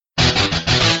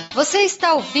Você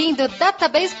está ouvindo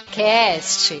Database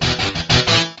Cast,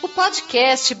 o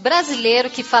podcast brasileiro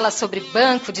que fala sobre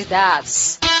banco de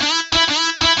dados.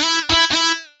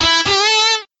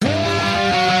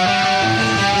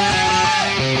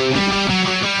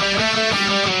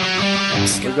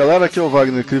 Oi galera, aqui é o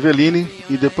Wagner Crivellini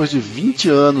e depois de 20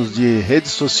 anos de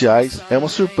redes sociais, é uma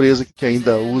surpresa que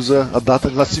ainda usa a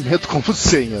data de nascimento como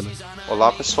senha, né?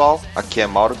 Olá pessoal, aqui é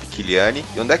Mauro Piciliani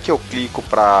e onde é que eu clico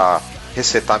para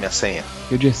resetar minha senha?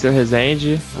 E o Dirceu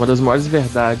Rezende, uma das maiores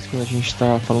verdades quando a gente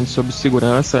está falando sobre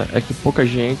segurança é que pouca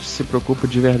gente se preocupa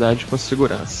de verdade com a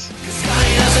segurança.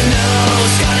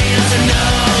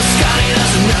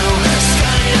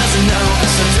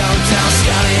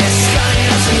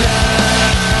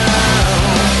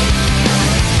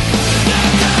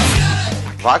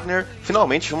 Wagner,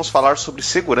 finalmente vamos falar sobre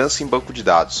segurança em banco de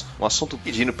dados, um assunto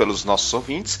pedido pelos nossos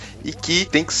ouvintes e que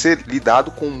tem que ser lidado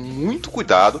com muito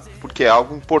cuidado, porque é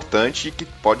algo importante e que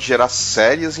pode gerar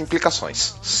sérias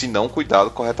implicações, se não cuidado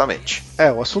corretamente.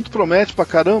 O assunto promete pra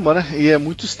caramba, né? E é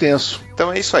muito extenso.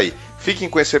 Então é isso aí, fiquem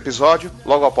com esse episódio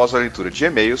logo após a leitura de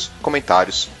e-mails,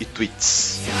 comentários e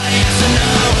tweets.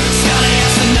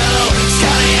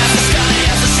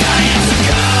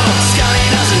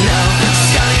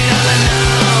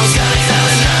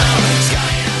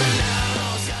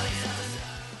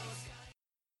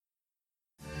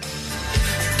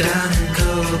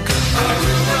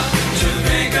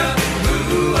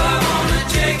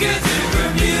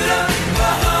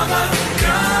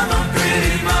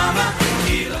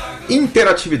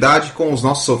 Interatividade com os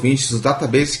nossos ouvintes do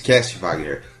Database Cast,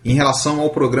 Wagner, em relação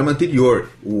ao programa anterior,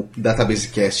 o Database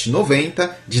Cast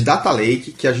 90 de Data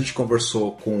Lake, que a gente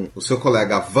conversou com o seu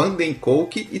colega Vanden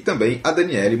Kolk e também a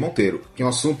Daniele Monteiro, que é um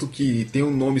assunto que tem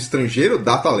um nome estrangeiro,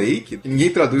 Data Lake, que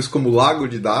ninguém traduz como lago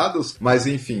de dados, mas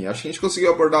enfim, acho que a gente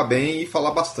conseguiu abordar bem e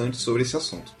falar bastante sobre esse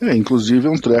assunto. Inclusive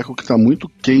é um treco que está muito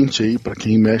quente aí para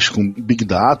quem mexe com Big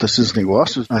Data, esses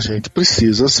negócios, a gente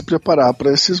precisa se preparar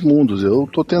para esses mundos. Eu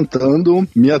estou tentando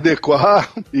me adequar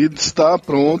e estar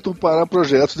pronto para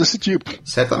projetos desse tipo.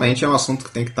 Certamente é um assunto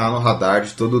que tem que estar no radar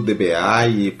de todo DBA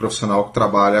e profissional que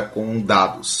trabalha com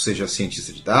dados, seja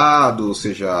cientista de dados,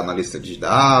 seja analista de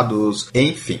dados,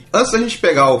 enfim. Antes da gente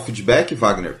pegar o feedback,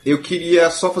 Wagner, eu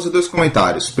queria só fazer 2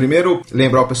 comentários. Primeiro,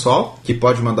 lembrar o pessoal que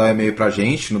pode mandar um e-mail pra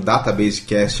gente no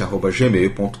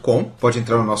databasecast@gmail.com, pode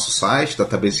entrar no nosso site,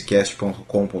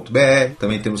 databasecast.com.br,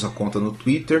 também temos a conta no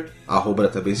Twitter,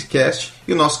 @databasecast,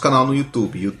 e o nosso canal no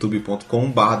YouTube,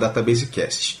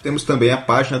 youtube.com/databasecast. Temos também a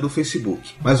página do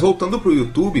Facebook. Mas voltando para o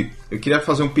YouTube, eu queria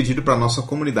fazer um pedido para a nossa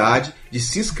comunidade de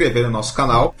se inscrever no nosso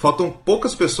canal. Faltam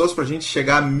poucas pessoas para a gente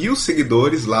chegar a 1000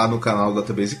 seguidores lá no canal do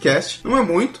Databasecast. Não é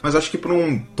muito, mas acho que para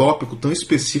um tópico tão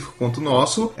específico quanto o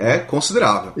nosso, é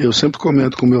considerável. Eu sempre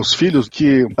comento com meus filhos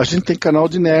que a gente tem canal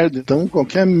de nerd, então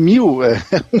qualquer 1000 é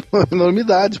uma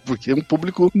enormidade, porque é um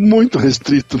público muito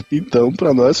restrito. Então,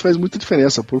 para nós faz muita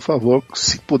diferença. Por favor,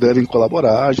 se puderem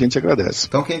colaborar, a gente agradece.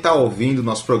 Então, quem está ouvindo o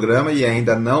nosso programa e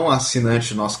ainda não é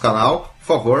assinante do nosso canal, por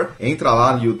favor, entra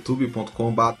lá no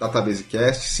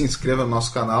youtube.com/databasecast, se inscreva no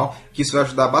nosso canal, que isso vai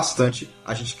ajudar bastante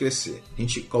a gente crescer. A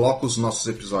gente coloca os nossos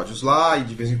episódios lá e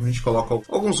de vez em quando a gente coloca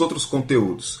alguns outros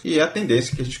conteúdos. E é a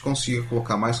tendência que a gente consiga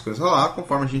colocar mais coisas lá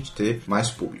conforme a gente ter mais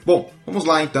público. Bom, vamos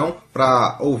lá então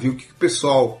para ouvir o que o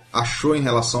pessoal achou em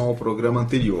relação ao programa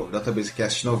anterior, Database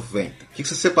Cast 90. O que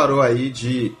você separou aí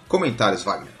de comentários,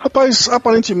 Wagner? Rapaz,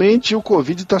 aparentemente o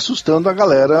Covid está assustando a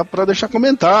galera para deixar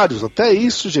comentários. Até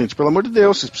isso, gente, pelo amor de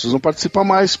Deus, vocês precisam participar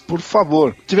mais, por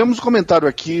favor. Tivemos um comentário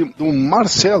aqui do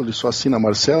Marcelo, ele só assina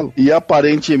Marcelo, e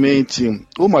aparentemente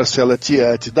o Marcelo é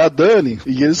tiete da Dani,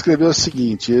 e ele escreveu o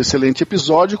seguinte: excelente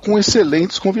episódio com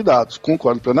excelentes convidados,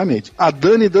 concordo plenamente. A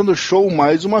Dani dando show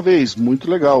mais uma vez, muito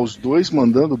legal, os dois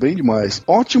mandando bem demais.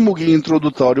 Ótimo guia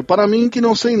introdutório para mim que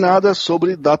não sei nada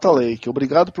sobre Data Lake.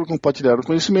 Obrigado por compartilhar o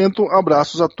conhecimento,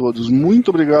 abraços a todos. Muito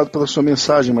obrigado pela sua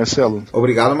mensagem, Marcelo.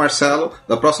 Obrigado, Marcelo.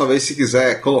 Da próxima vez, se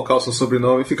quiser colocar o seu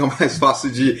sobrenome, fica mais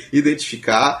fácil de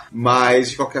identificar, mas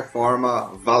de qualquer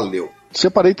forma, valeu.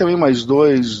 Separei também mais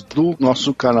 2 do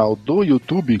nosso canal do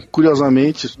YouTube.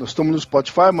 Curiosamente, nós estamos no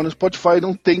Spotify, mas no Spotify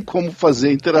não tem como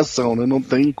fazer interação, né? Não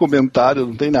tem comentário,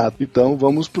 não tem nada. Então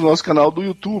vamos pro nosso canal do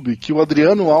YouTube, que o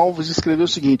Adriano Alves escreveu o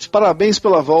seguinte: parabéns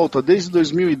pela volta, desde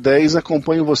 2010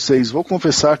 acompanho vocês. Vou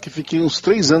confessar que fiquei uns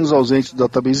 3 anos ausente do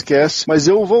Database Cast, mas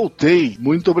eu voltei.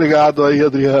 Muito obrigado aí,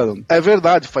 Adriano. É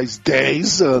verdade, faz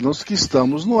 10 anos que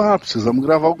estamos no ar. Precisamos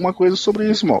gravar alguma coisa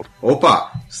sobre isso, Mauro. Opa,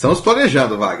 estamos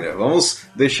planejando, Wagner. Vamos Vamos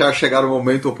deixar chegar o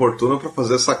momento oportuno para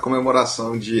fazer essa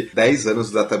comemoração de 10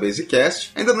 anos do Database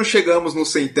Cast. Ainda não chegamos no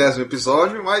 100º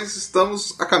episódio, mas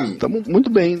estamos a caminho. Estamos muito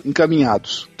bem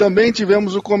encaminhados. Também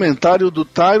tivemos o comentário do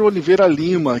Tairo Oliveira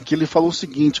Lima, que ele falou o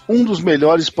seguinte: um dos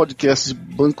melhores podcasts de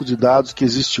banco de dados que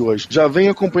existe hoje. Já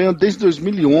venho acompanhando desde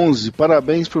 2011.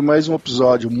 Parabéns por mais um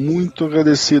episódio. Muito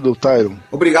agradecido, Tairo.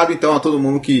 Obrigado então a todo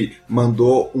mundo que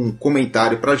mandou um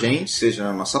comentário pra gente, seja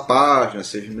na nossa página,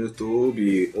 seja no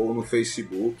YouTube, ou no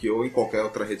Facebook, ou em qualquer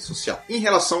outra rede social. Em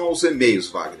relação aos e-mails,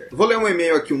 Wagner, vou ler um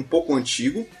e-mail aqui um pouco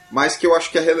antigo, mas que eu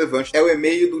acho que é relevante. É o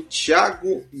e-mail do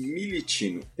Thiago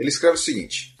Militino. Ele escreve o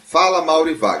seguinte: fala, Mauro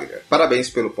e Wagner. Parabéns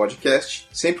pelo podcast,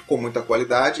 sempre com muita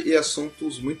qualidade e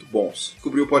assuntos muito bons.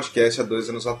 Descobri o podcast há 2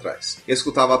 anos atrás. Eu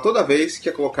escutava toda vez que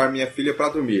ia colocar minha filha para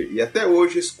dormir e até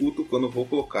hoje escuto quando vou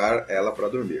colocar ela para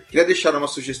dormir. Queria deixar uma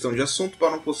sugestão de assunto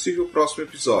para um possível próximo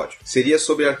episódio. Seria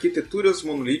sobre arquiteturas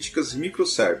monolíticas e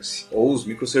microservices, ou os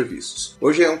microserviços.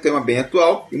 Hoje é um tema bem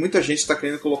atual e muita gente está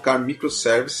querendo colocar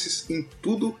microservices em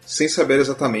tudo sem saber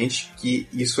exatamente que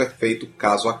isso é feito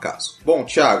caso a caso. Bom,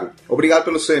 Thiago, obrigado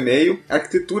pelo seu e-mail.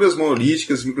 Arquiteturas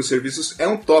monolíticas e microserviços é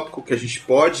um tópico que a gente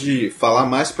pode falar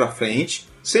mais pra frente,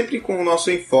 sempre com o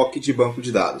nosso enfoque de banco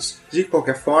de dados. De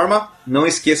qualquer forma, não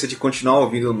esqueça de continuar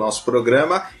ouvindo o nosso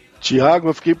programa. Tiago,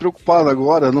 eu fiquei preocupado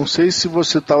agora. Não sei se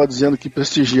você estava dizendo que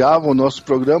prestigiava o nosso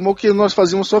programa ou que nós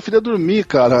fazíamos sua filha dormir,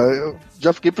 cara. Eu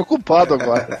já fiquei preocupado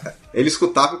agora. Ele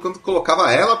escutava quando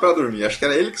colocava ela pra dormir. Acho que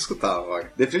era ele que escutava.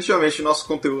 Definitivamente o nosso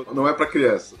conteúdo não é pra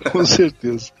criança. Com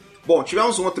certeza. Bom,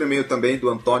 tivemos um outro e-mail também do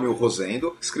Antônio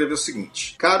Rosendo, que escreveu o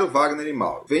seguinte: caro Wagner e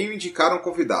Mauro, venho indicar um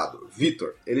convidado,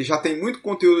 Vitor. Ele já tem muito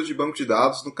conteúdo de banco de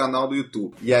dados no canal do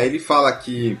YouTube. E aí ele fala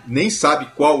que nem sabe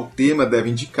qual o tema deve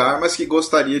indicar, mas que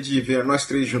gostaria de ver nós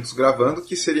 3 juntos gravando,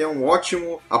 que seria um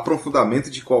ótimo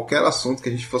aprofundamento de qualquer assunto que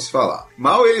a gente fosse falar.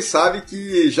 Mal ele sabe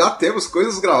que já temos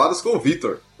coisas gravadas com o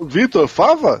Vitor. O Vitor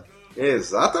Fava?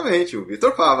 Exatamente, o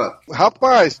Vitor Fava.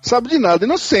 Rapaz, sabe de nada,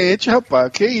 inocente,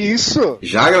 rapaz, que isso?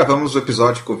 Já gravamos o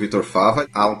episódio com o Vitor Fava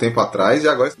há um tempo atrás e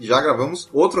agora já gravamos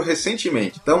outro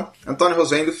recentemente. Então, Antônio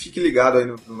Rosendo, fique ligado aí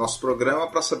no nosso programa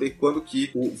para saber quando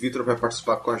que o Vitor vai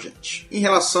participar com a gente. Em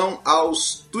relação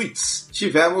aos tweets,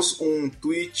 tivemos um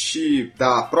tweet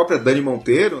da própria Dani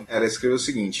Monteiro. Ela escreveu o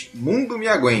seguinte: mundo me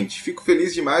aguente, fico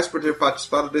feliz demais por ter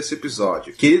participado desse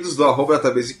episódio. Queridos do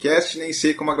 @databasecast, nem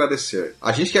sei como agradecer.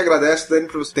 A gente que agradece, Dani,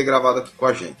 por você ter gravado aqui com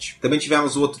a gente. Também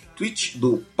tivemos o outro tweet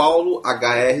do Paulo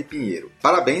HR Pinheiro.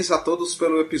 Parabéns a todos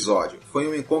pelo episódio. Foi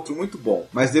um encontro muito bom,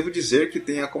 mas devo dizer que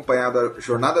tenho acompanhado a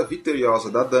jornada vitoriosa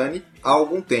da Dani há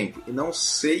algum tempo e não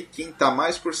sei quem tá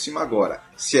mais por cima agora.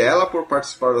 Se é ela por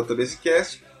participar do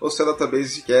DatabaseCast ou se é a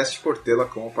DatabaseCast por tê-la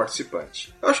como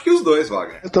participante. Eu acho que os dois,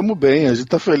 Wagner. Estamos bem, a gente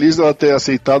tá feliz dela ter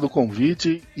aceitado o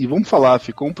convite e vamos falar,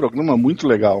 ficou um programa muito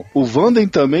legal. O Vanden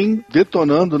também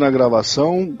detonando na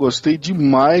gravação, gostei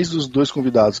demais dos 2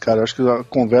 convidados, cara, acho que a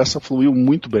conversa fluiu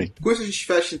muito bem. Com isso a gente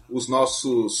fecha os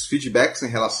nossos feedbacks em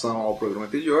relação ao programa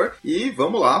anterior e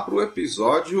vamos lá pro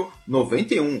episódio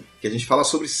 91, que a gente fala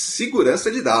sobre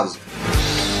segurança de dados.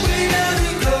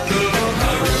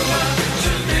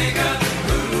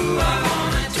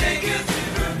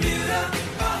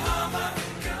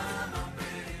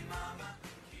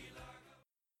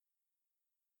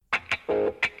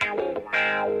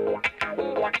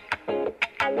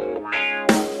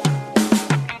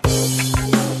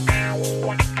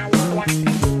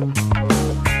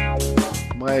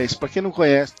 Mas, pra quem não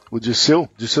conhece, o Dirceu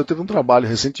teve um trabalho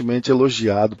recentemente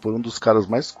elogiado por um dos caras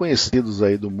mais conhecidos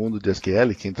aí do mundo de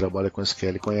SQL, quem trabalha com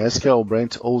SQL conhece, que é o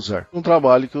Brent Ozer. Um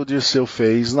trabalho que o Dirceu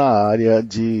fez na área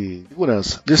de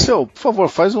segurança. Dirceu, por favor,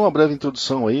 faz uma breve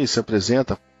introdução aí, se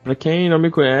apresenta. Pra quem não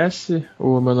me conhece,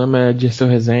 o meu nome é Dirceu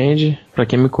Rezende. Pra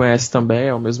quem me conhece também,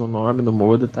 é o mesmo nome, não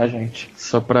muda, tá, gente?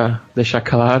 Só pra deixar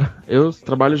claro. Eu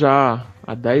trabalho já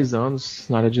há 10 anos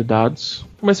na área de dados.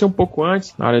 Comecei um pouco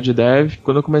antes, na área de dev.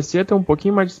 Quando eu comecei a ter um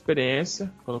pouquinho mais de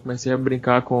experiência, quando eu comecei a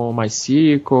brincar com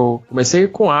MySQL, comecei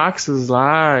com Access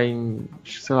lá em,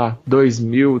 sei lá,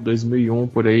 2000, 2001,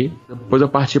 por aí. Depois eu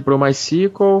parti para o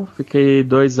MySQL, fiquei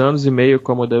 2 anos e meio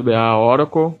como DBA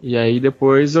Oracle, e aí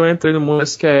depois eu entrei no mundo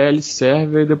SQL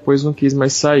Server e depois não quis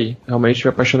mais sair. Realmente me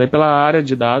apaixonei pela área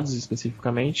de dados,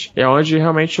 especificamente. É onde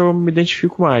realmente eu me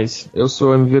identifico mais. Eu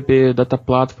sou MVP Data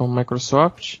Platform Microsoft,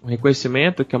 Microsoft, um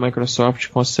reconhecimento que a Microsoft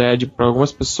concede para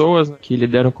algumas pessoas, né, que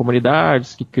lideram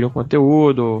comunidades, que criam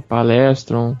conteúdo,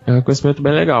 palestram. É um reconhecimento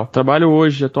bem legal. Trabalho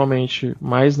hoje, atualmente,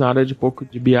 mais na área de pouco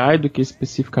de BI do que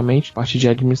especificamente parte de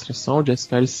administração, de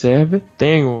SQL Server.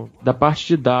 Tenho, da parte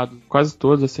de dados, quase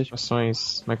todas as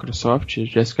certificações Microsoft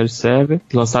de SQL Server,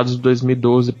 lançados de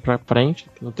 2012 para frente,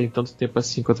 que não tem tanto tempo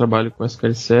assim que eu trabalho com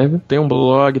SQL Server. Tenho um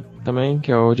blog também,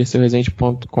 que é o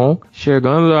dirceuresende.com,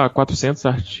 chegando a 400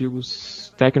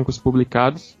 artigos técnicos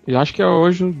publicados. E acho que é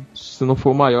hoje, se não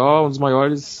for o maior, um dos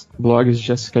maiores blogs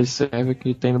de SQL Server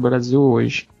que tem no Brasil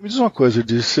hoje. Me diz uma coisa,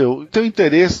 Dirceu, teu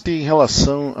interesse em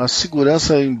relação à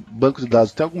segurança em banco de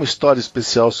dados, tem alguma história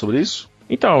especial sobre isso?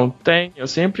 Então, tem. Eu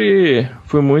sempre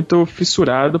fui muito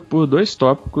fissurado por dois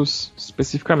tópicos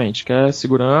especificamente, que é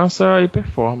segurança e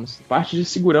performance. Parte de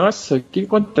segurança, o que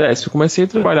acontece? Eu comecei a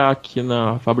trabalhar aqui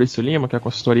na Fabrício Lima, que é a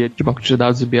consultoria de banco de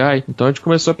dados e BI, então a gente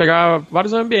começou a pegar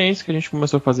vários ambientes que a gente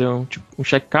começou a fazer um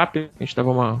check-up, a gente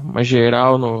dava uma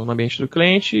geral no ambiente do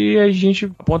cliente e a gente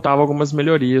apontava algumas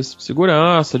melhorias de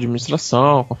segurança,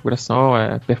 administração, configuração,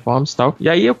 performance e tal. E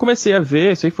aí eu comecei a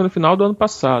ver, isso aí foi no final do ano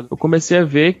passado, eu comecei a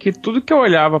ver que tudo que eu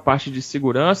olhava a parte de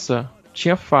segurança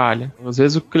tinha falha. Às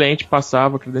vezes o cliente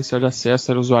passava a credencial de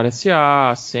acesso, era usuário SA,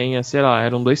 a senha, sei lá,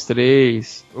 era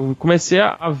 123. Eu comecei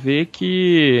a ver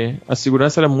que a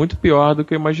segurança era muito pior do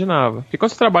que eu imaginava. Porque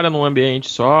quando você trabalha num ambiente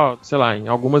só, sei lá, em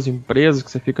algumas empresas que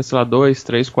você fica, sei lá, 2,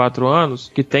 3, 4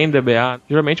 anos, que tem DBA,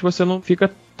 geralmente você não fica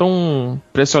tão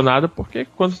pressionado, porque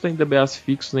quando você tem DBAs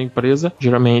fixos na empresa,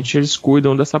 geralmente eles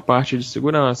cuidam dessa parte de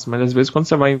segurança, mas às vezes quando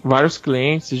você vai em vários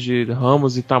clientes de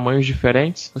ramos e tamanhos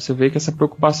diferentes, você vê que essa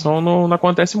preocupação não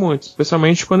acontece muito,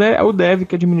 especialmente quando é o dev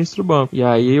que administra o banco. E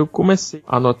aí eu comecei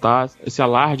a notar esse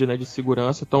alarde, né, de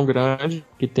segurança tão grande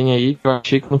que tem aí, que eu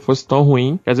achei que não fosse tão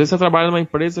ruim, que às vezes você trabalha numa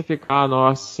empresa e fica,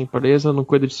 nossa, essa empresa não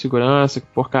cuida de segurança, que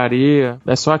porcaria,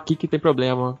 é só aqui que tem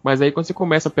problema. Mas aí quando você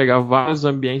começa a pegar vários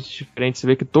ambientes diferentes, você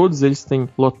vê que todos eles têm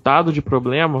lotado de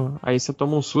problema, aí você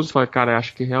toma um susto e fala, cara,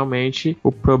 acho que realmente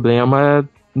o problema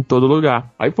é em todo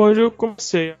lugar. Aí foi onde eu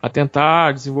comecei a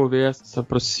tentar desenvolver essa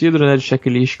procedura, né, de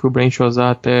checklist que o Brent Ozar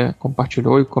até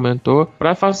compartilhou e comentou,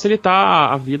 para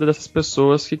facilitar a vida dessas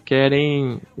pessoas que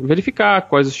querem verificar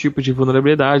quais os tipos de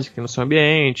vulnerabilidades que tem no seu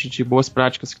ambiente, de boas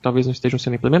práticas que talvez não estejam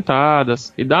sendo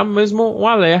implementadas, e dar mesmo um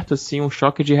alerta, assim, um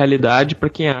choque de realidade para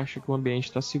quem acha que o ambiente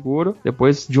está seguro.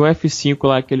 Depois de um F5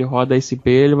 lá que ele roda SP,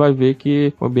 ele vai ver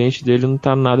que o ambiente dele não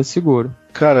está nada seguro.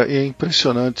 Cara, é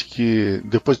impressionante que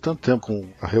depois de tanto tempo com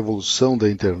a revolução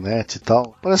da internet e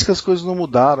tal, parece que as coisas não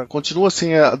mudaram. Continua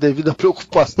sem a devida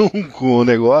preocupação com o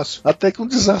negócio, até que um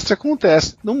desastre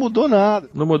acontece. Não mudou nada.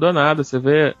 Não mudou nada. Você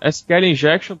vê SQL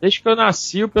Injection, desde que eu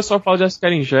nasci o pessoal fala de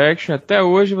SQL Injection, até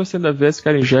hoje você ainda vê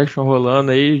SQL Injection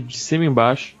rolando aí de cima e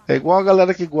embaixo. É igual a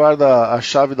galera que guarda a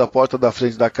chave da porta da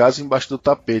frente da casa embaixo do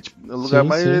tapete. É o lugar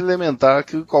mais elementar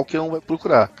que qualquer um vai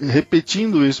procurar.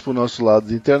 Repetindo isso pro nosso lado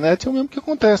da internet, é o mesmo que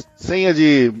acontece. Senha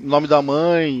de nome da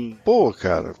mãe. Pô,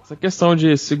 cara. Essa questão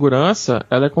de segurança,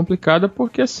 ela é complicada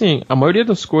porque, assim, a maioria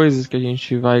das coisas que a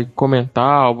gente vai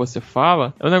comentar ou você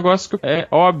fala, é um negócio que é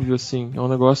óbvio, assim. É um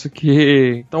negócio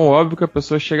que é tão óbvio que a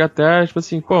pessoa chega até, tipo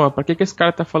assim, pô, mas pra que esse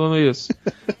cara tá falando isso?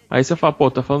 Aí você fala, pô,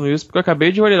 tá falando isso porque eu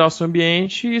acabei de validar o seu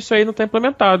ambiente e isso aí não tá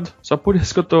implementado. Só por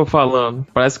isso que eu tô falando.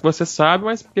 Parece que você sabe,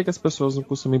 mas por que as pessoas não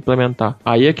costumam implementar?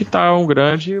 Aí é que tá um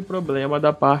grande problema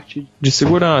da parte de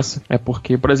segurança. É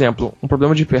porque, por exemplo, um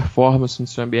problema de performance no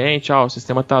seu ambiente, o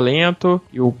sistema tá lento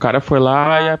e o cara foi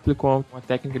lá e aplicou uma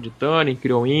técnica de tuning,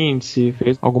 criou um índice,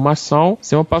 fez alguma ação, o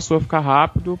sistema passou a ficar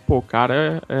rápido, pô, o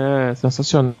cara é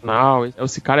sensacional,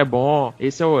 esse cara é bom,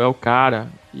 esse é o cara.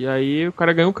 E aí o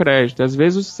cara ganha um crédito. Às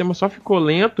vezes o sistema só ficou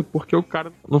lento porque o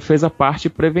cara não fez a parte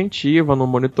preventiva, não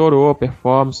monitorou a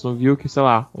performance, não viu que, sei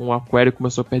lá, um query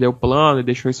começou a perder o plano e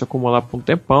deixou isso acumular por um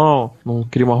tempão, não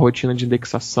cria uma rotina de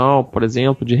indexação, por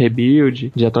exemplo, de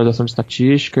rebuild, de atualização de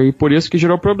estatística, e por isso que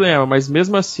gerou problema. Mas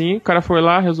mesmo assim, o cara foi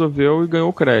lá, resolveu e ganhou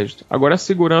o crédito. Agora a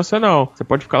segurança não. Você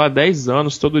pode ficar lá 10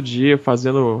 anos todo dia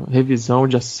fazendo revisão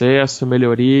de acesso,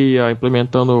 melhoria,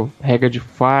 implementando regra de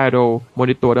firewall,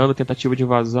 monitorando tentativa de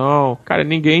invasão. Cara,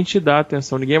 ninguém te dá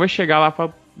atenção, ninguém vai chegar lá pra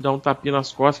dar um tapinha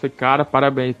nas costas e falar, cara,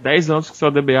 parabéns, 10 anos que você é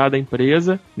o DBA da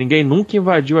empresa, ninguém nunca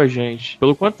invadiu a gente.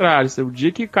 Pelo contrário, o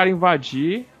dia que o cara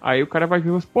invadir, Aí o cara vai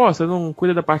vir, pô, você não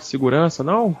cuida da parte de segurança,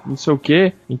 não sei o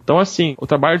quê. Então, assim, o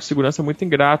trabalho de segurança é muito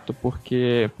ingrato,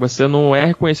 porque você não é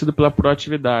reconhecido pela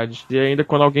proatividade. E ainda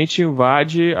quando alguém te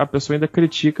invade, a pessoa ainda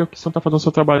critica que você não tá fazendo o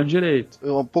seu trabalho direito.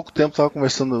 Eu há pouco tempo estava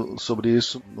conversando sobre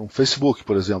isso no Facebook,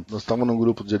 por exemplo. Nós estávamos num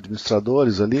grupo de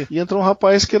administradores ali, e entrou um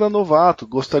rapaz que era novato,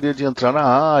 gostaria de entrar na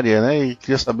área, né, e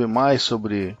queria saber mais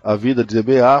sobre a vida de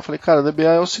DBA. Falei, cara, DBA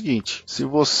é o seguinte, se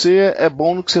você é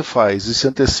bom no que você faz e se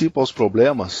antecipa aos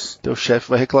problemas, teu chefe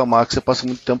vai reclamar que você passa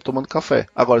muito tempo tomando café.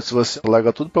 Agora, se você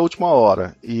larga tudo para a última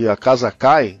hora e a casa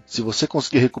cai, se você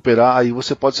conseguir recuperar, aí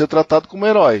você pode ser tratado como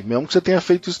herói, mesmo que você tenha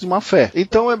feito isso de má fé.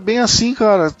 Então é bem assim,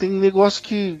 cara, tem negócio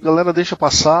que a galera deixa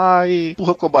passar e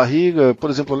empurra com a barriga. Por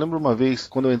exemplo, eu lembro uma vez,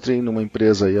 quando eu entrei numa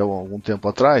empresa aí há algum tempo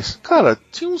atrás, cara,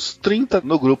 tinha uns 30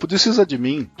 no grupo de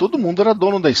sysadmin, todo mundo era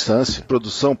dono da instância.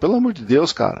 Produção, pelo amor de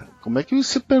Deus, cara, como é que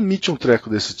você permite um treco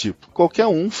desse tipo? Qualquer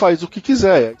um faz o que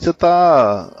quiser, você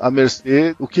tá à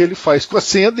mercê o que ele faz com a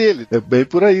senha dele. É bem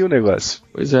por aí o negócio.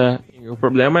 Pois é. O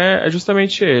problema é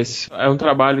justamente esse. É um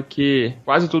trabalho que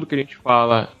quase tudo que a gente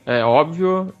fala é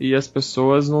óbvio e as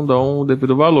pessoas não dão o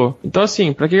devido valor. Então,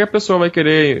 assim, pra que a pessoa vai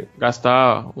querer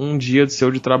gastar um dia de seu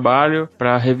de trabalho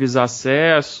pra revisar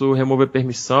acesso, remover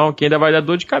permissão, que ainda vai dar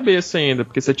dor de cabeça ainda,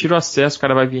 porque você tira o acesso, o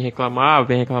cara vai vir reclamar,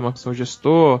 vem reclamar com o seu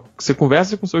gestor, você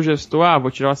conversa com o seu gestor, vou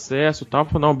tirar o acesso e tal,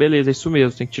 fala, não, beleza, é isso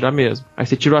mesmo, tem que tirar mesmo. Aí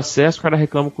você tira o acesso, o cara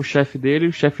reclama com o chefe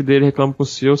dele reclama com o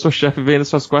seu chefe vem nas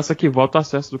suas costas que volta o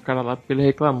acesso do cara lá porque ele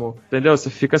reclamou. Entendeu? Você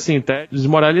fica assim, até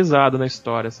desmoralizado na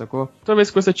história, sacou? Toda vez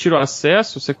que você tira o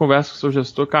acesso, você conversa com o seu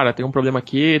gestor, cara, tem um problema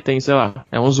aqui, tem, sei lá,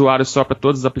 é um usuário só para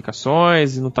todas as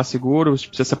aplicações e não tá seguro, você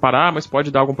precisa separar, mas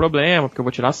pode dar algum problema, porque eu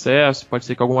vou tirar acesso, pode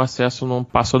ser que algum acesso não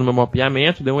passou no meu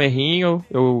mapeamento, deu um errinho,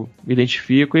 eu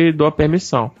identifico e dou a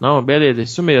permissão. Não, beleza,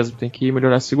 isso mesmo, tem que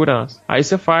melhorar a segurança. Aí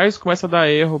você faz, começa a dar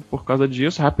erro por causa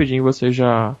disso, rapidinho você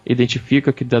já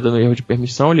identifica que tá dando erro de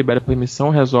permissão, libera a permissão,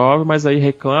 resolve, mas aí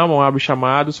reclamam, abre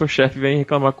chamado, o seu chefe vem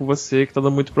reclamar com você que tá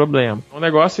dando muito problema. É um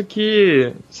negócio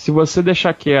que, se você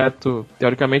deixar quieto,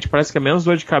 teoricamente parece que é menos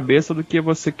dor de cabeça do que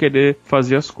você querer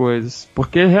fazer as coisas.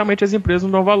 Porque realmente as empresas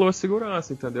não dão valor à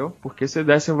segurança, entendeu? Porque se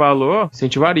dessem valor,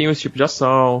 incentivariam esse tipo de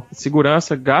ação.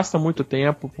 Segurança gasta muito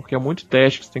tempo, porque é muito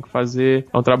teste que você tem que fazer.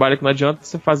 É um trabalho que não adianta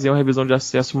você fazer uma revisão de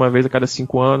acesso uma vez a cada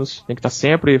 5 anos. Tem que estar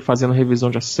sempre fazendo revisão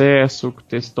de acesso,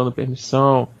 testando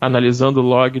permissão, analisando o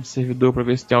log de servidor para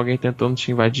ver se tem alguém tentando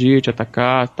te invadir, te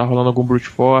atacar, tá rolando algum brute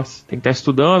force. Tem que estar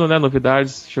estudando, né,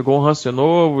 novidades. Chegou um ransomware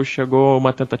novo, chegou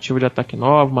uma tentativa de ataque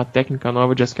nova, uma técnica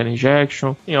nova de SQL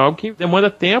injection. É algo que demanda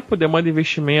tempo, demanda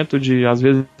investimento de, às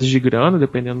vezes, de grana,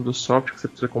 dependendo do software que você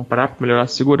precisa comprar para melhorar a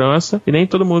segurança, e nem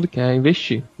todo mundo quer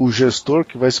investir. O gestor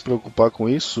que vai se preocupar com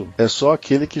isso é só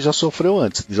aquele que já sofreu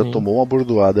antes, que já tomou uma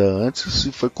bordoada antes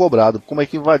e foi cobrado. Como é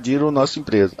que invadiram a nossa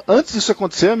empresa? Antes disso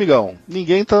acontecer, amigão,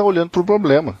 ninguém tá olhando pro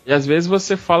problema. E às vezes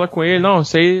você fala com ele, não,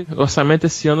 sei, o orçamento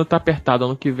esse ano tá apertado,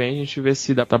 ano que vem a gente vê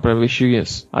se dá pra investir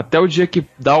isso. Até o dia que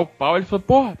dá o pau, ele fala,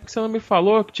 porra, por que você não me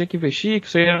falou que tinha que investir, que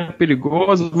isso aí era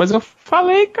perigoso? Mas eu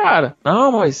falei, cara.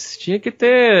 Não, mas tinha que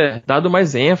ter dado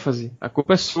mais ênfase. A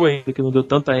culpa é sua ainda, que não deu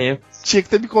tanta ênfase. Tinha que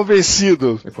ter me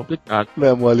convencido. É complicado. Não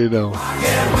é mole, não.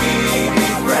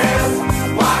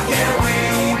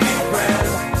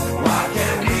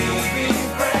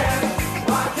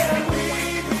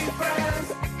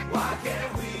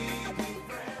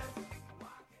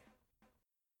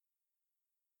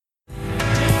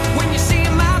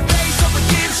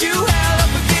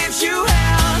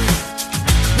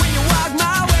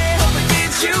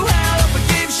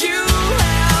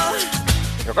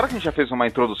 Agora que a gente já fez uma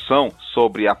introdução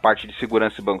sobre a parte de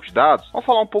segurança e banco de dados, vamos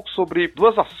falar um pouco sobre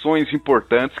duas ações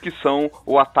importantes que são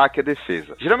o ataque e a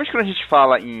defesa. Geralmente quando a gente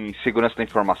fala em segurança da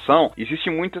informação, existe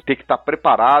muito ter que estar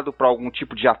preparado para algum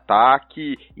tipo de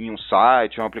ataque em um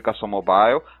site, uma aplicação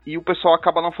mobile, e o pessoal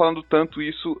acaba não falando tanto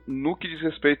isso no que diz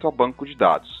respeito ao banco de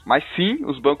dados. Mas sim,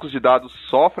 os bancos de dados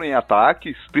sofrem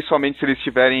ataques, principalmente se eles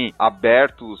estiverem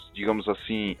abertos, digamos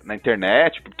assim, na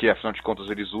internet, porque afinal de contas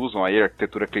eles usam aí a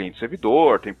arquitetura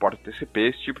cliente-servidor, tem porta TCP,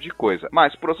 esse tipo de coisa.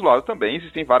 Mas, por outro lado, também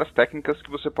existem várias técnicas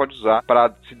que você pode usar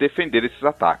para se defender desses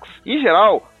ataques. Em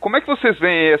geral, como é que vocês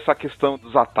veem essa questão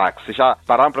dos ataques? Vocês já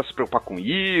pararam para se preocupar com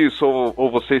isso?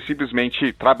 Ou vocês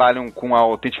simplesmente trabalham com a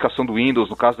autenticação do Windows,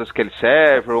 no caso do SQL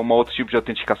Server, ou um outro tipo de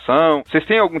autenticação? Vocês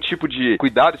têm algum tipo de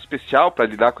cuidado especial para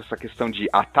lidar com essa questão de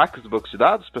ataques do banco de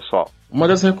dados, pessoal? Uma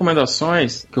das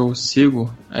recomendações que eu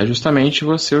sigo é justamente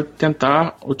você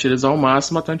tentar utilizar ao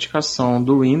máximo a autenticação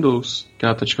do Windows, que é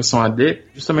a autenticação AD,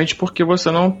 justamente porque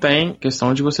você não tem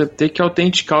questão de você ter que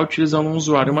autenticar utilizando um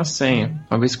usuário e uma senha.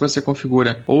 Uma vez que você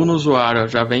configura ou no usuário,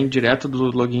 já vem direto do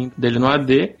login dele no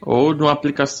AD, ou numa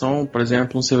aplicação, por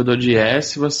exemplo, um servidor de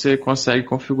IS, você consegue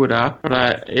configurar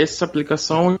para essa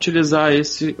aplicação utilizar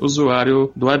esse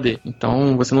usuário do AD.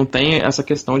 Então, você não tem essa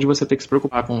questão de você ter que se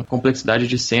preocupar com complexidade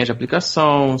de senha de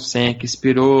aplicação, senha que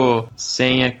expirou,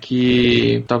 senha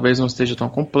que talvez não esteja tão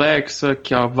complexa,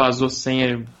 que vazou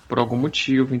senha por algum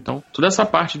motivo. Então, toda essa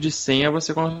parte de senha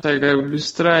você consegue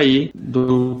extrair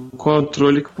do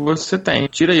controle que você tem.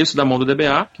 Tira isso da mão do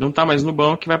DBA, que não está mais no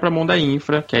banco, que vai para a mão da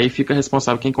infra, que aí fica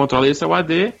responsável. Quem controla isso é o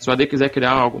AD. Se o AD quiser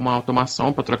criar alguma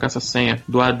automação para trocar essa senha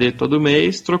do AD todo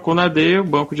mês, trocou no AD, o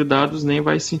banco de dados nem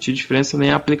vai sentir diferença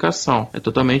nem a aplicação. É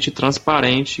totalmente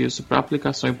transparente isso para a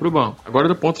aplicação e para o banco. Agora,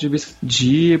 do ponto de vista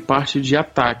de parte de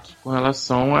ataque, com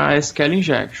relação a SQL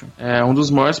Injection. Um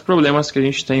dos maiores problemas que a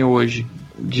gente tem hoje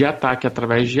de ataque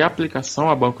através de aplicação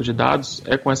a banco de dados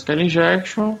é com SQL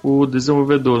Injection. O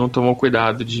desenvolvedor não tomou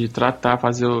cuidado de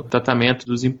fazer o tratamento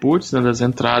dos inputs, né, das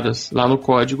entradas lá no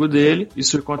código dele.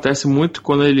 Isso acontece muito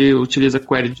quando ele utiliza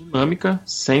query dinâmica,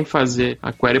 sem fazer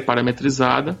a query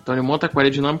parametrizada. Então ele monta a query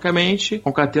dinamicamente,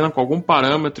 concatena com algum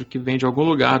parâmetro que vem de algum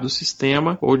lugar do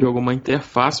sistema ou de alguma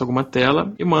interface, alguma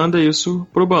tela, e manda isso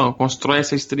para o banco. Constrói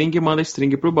essa string e manda a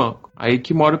string para o banco. Aí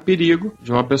que mora o perigo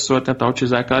de uma pessoa tentar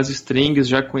utilizar aquelas strings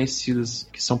já conhecidas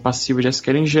que são passivas de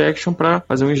SQL Injection para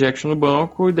fazer um injection no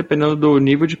banco, e dependendo do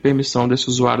nível de permissão desse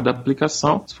usuário da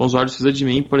aplicação, se for um usuário de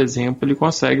sysadmin, por exemplo, ele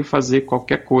consegue fazer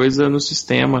qualquer coisa no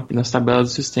sistema e nas tabelas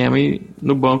do sistema e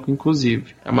no banco,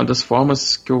 inclusive. É uma das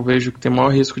formas que eu vejo que tem maior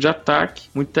risco de ataque.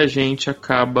 Muita gente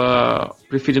acaba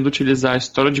preferindo utilizar a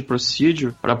Storage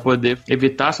Procedure para poder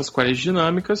evitar essas queries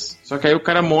dinâmicas, só que aí o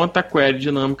cara monta a query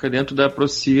dinâmica dentro da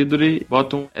procedure e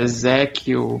bota um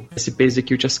exec ou SP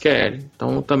execute SQL.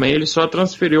 Então também ele só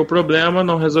transferiu o problema,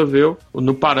 não resolveu.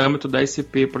 No parâmetro da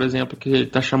SP, por exemplo, que ele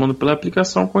está chamando pela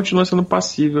aplicação, continua sendo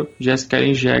passível de SQL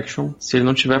Injection se ele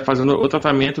não estiver fazendo o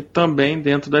tratamento também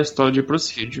dentro da Storage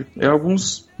Procedure.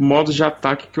 Alguns modos de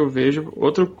ataque que eu vejo.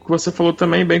 Outro que você falou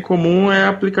também, bem comum, é a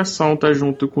aplicação estar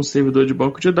junto com o servidor de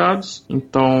banco de dados.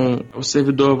 Então, o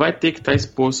servidor vai ter que estar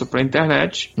exposto para a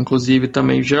internet. Inclusive,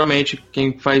 também, geralmente,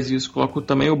 quem faz isso coloca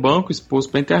também o banco exposto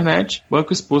para a internet.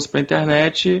 Banco exposto para a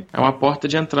internet é uma porta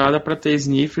de entrada para ter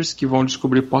sniffers que vão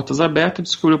descobrir portas abertas,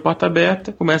 descobrir porta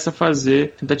aberta, começa a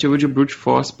fazer tentativa de brute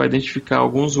force para identificar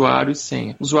algum usuário e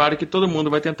senha. O usuário que todo mundo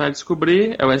vai tentar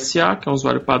descobrir é o SA, que é um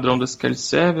usuário padrão da SQL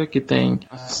Server, que tem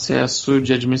acesso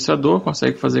de administrador,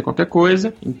 consegue fazer qualquer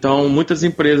coisa. Então, muitas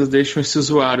empresas deixam esse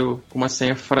usuário com uma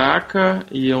senha fraca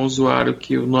e é um usuário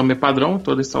que o nome é padrão.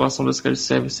 Toda instalação da SQL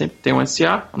Server sempre tem um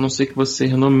SA, a não ser que você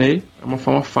renomeie. É uma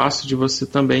forma fácil de você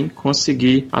também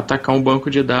conseguir atacar um banco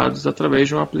de dados através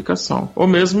de uma aplicação. Ou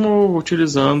mesmo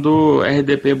utilizando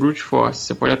RDP Brute Force.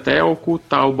 Você pode até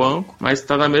ocultar o banco, mas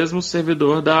está no mesmo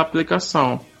servidor da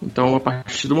aplicação. Então, a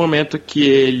partir do momento que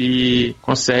ele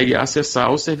consegue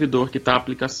acessar o servidor que está a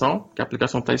aplicação, que a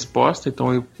aplicação está exposta,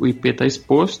 então o IP está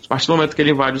exposto, a partir do momento que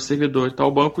ele invade o servidor e está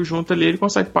o banco junto ali, ele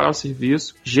consegue parar o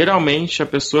serviço. Geralmente, a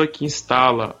pessoa que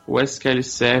instala o SQL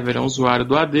Server é um usuário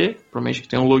do AD, provavelmente que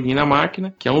tem um login na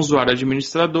máquina, que é um usuário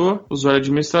administrador. O usuário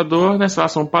administrador, na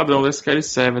instalação padrão do SQL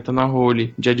Server, está na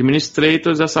role de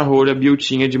administrators, essa role é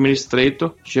built-in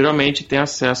administrator, geralmente tem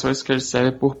acesso ao SQL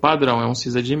Server por padrão, é um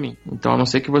sysadmin. Então, a não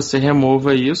ser que você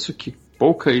remova isso, que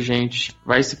pouca gente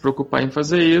vai se preocupar em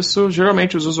fazer isso,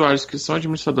 geralmente os usuários que são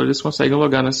administradores conseguem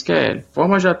logar no SQL.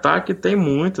 Formas de ataque tem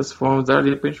muitas formas, dá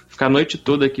ali pra gente ficar a noite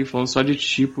toda aqui falando só de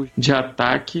tipo de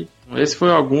ataque. Esses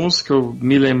foram alguns que eu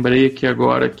me lembrei aqui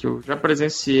agora, que eu já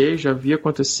presenciei, já vi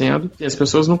acontecendo. E as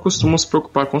pessoas não costumam se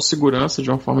preocupar com segurança de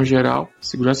uma forma geral.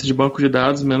 Segurança de banco de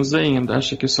dados, menos ainda.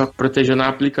 Acha que só protegendo a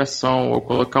aplicação ou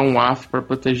colocar um AF para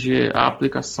proteger a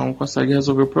aplicação consegue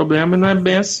resolver o problema, e não é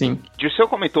bem assim. Dirceu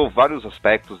comentou vários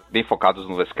aspectos bem focados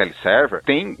no SQL Server.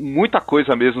 Tem muita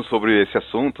coisa mesmo sobre esse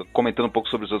assunto, comentando um pouco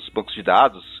sobre os outros bancos de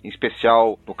dados, em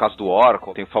especial no caso do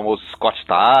Oracle, tem o famoso Scott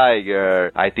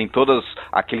Tiger, aí tem todos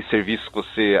aqueles serviços que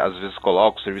você às vezes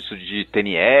coloca, o serviço de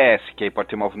TNS, que aí pode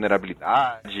ter uma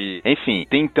vulnerabilidade. Enfim,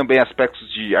 tem também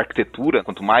aspectos de arquitetura,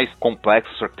 quanto mais complexa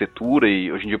a sua arquitetura,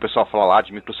 e hoje em dia o pessoal fala lá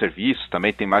de microserviços,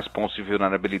 também tem mais pontos de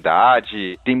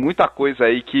vulnerabilidade. Tem muita coisa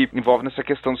aí que envolve nessa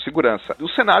questão de segurança.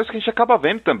 Os cenários que a gente acaba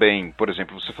vendo também, por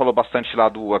exemplo, você falou bastante lá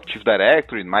do Active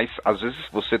Directory, mas às vezes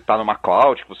você tá numa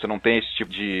cloud, que você não tem esse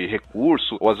tipo de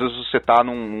recurso, ou às vezes você tá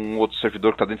num outro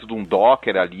servidor que tá dentro de um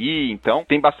Docker ali, então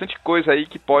tem bastante coisa aí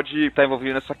que pode pode estar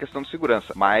envolvido nessa questão de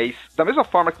segurança. Mas, da mesma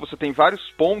forma que você tem vários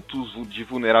pontos de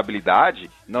vulnerabilidade,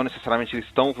 não necessariamente eles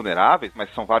estão vulneráveis,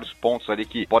 mas são vários pontos ali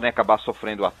que podem acabar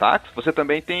sofrendo ataques, você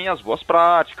também tem as boas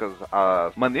práticas,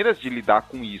 as maneiras de lidar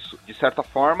com isso. De certa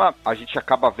forma, a gente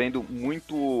acaba vendo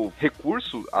muito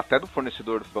recurso, até do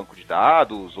fornecedor do banco de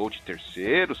dados ou de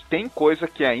terceiros. Tem coisa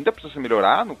que ainda precisa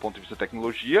melhorar no ponto de vista da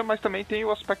tecnologia, mas também tem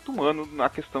o aspecto humano na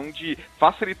questão de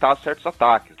facilitar certos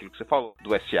ataques, aquilo que você falou,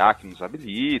 do SA que nos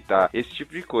habilita, esse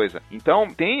tipo de coisa. Então,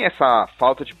 tem essa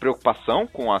falta de preocupação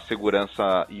com a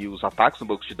segurança e os ataques no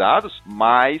banco de dados,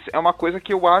 mas é uma coisa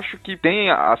que eu acho que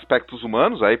tem aspectos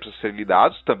humanos aí para serem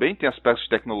lidados, também tem aspectos de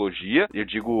tecnologia, eu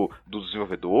digo dos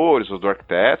desenvolvedores ou dos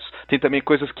arquitetos, tem também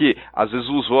coisas que às vezes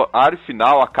o usuário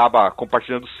final acaba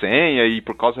compartilhando senha e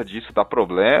por causa disso dá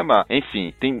problema,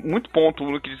 enfim, tem muito ponto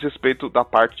no que diz respeito da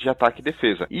parte de ataque e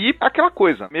defesa. E aquela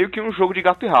coisa, meio que um jogo de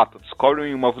gato e rato,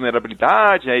 descobrem uma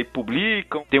vulnerabilidade, aí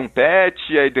publicam, tem um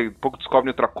patch, aí daqui a pouco descobrem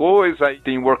outra coisa, aí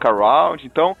tem um workaround,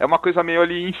 então é uma coisa meio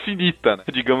ali infinita, né?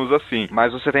 Digamos assim.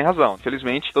 Mas você tem razão,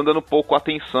 infelizmente estão dando pouco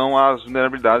atenção às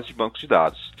vulnerabilidades de bancos de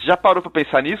dados. Você já parou para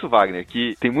pensar nisso, Wagner?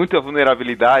 Que tem muita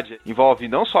vulnerabilidade, envolve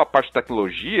não só a parte de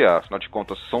tecnologia, afinal de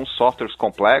contas são softwares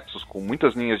complexos, com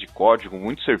muitas linhas de código,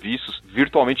 muitos serviços,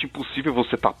 virtualmente impossível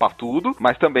você tapar tudo,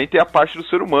 mas também tem a parte do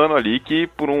ser humano ali que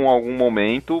por algum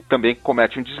momento também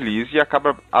comete um deslize e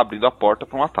acaba abrindo a porta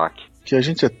para um ataque. Que a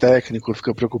gente é técnico,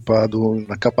 fica preocupado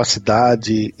na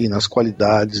capacidade e nas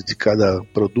qualidades de cada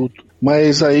produto,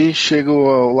 mas aí chega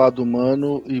ao lado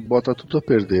humano e bota tudo a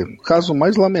perder. O caso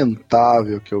mais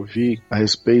lamentável que eu vi a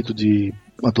respeito de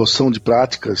adoção de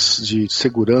práticas de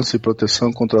segurança e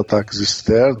proteção contra ataques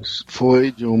externos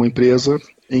foi de uma empresa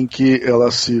em que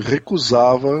ela se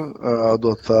recusava a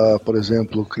adotar, por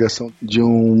exemplo, a criação de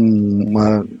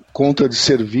uma conta de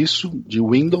serviço de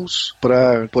Windows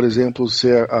para, por exemplo,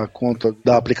 ser a conta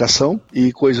da aplicação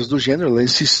e coisas do gênero. Ela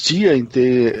insistia em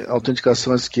ter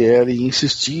autenticação SQL e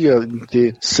insistia em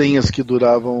ter senhas que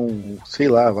duravam, sei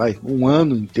lá, um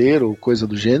ano inteiro, coisa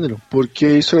do gênero, porque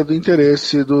isso era do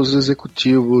interesse dos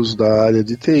executivos da área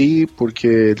de TI, porque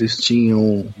eles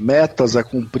tinham metas a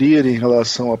cumprir em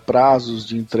relação a prazos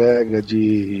de entrega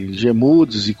de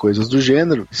GMUDs e coisas do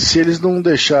gênero. Se eles não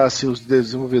deixassem os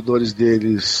desenvolvedores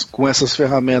deles com essas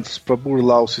ferramentas para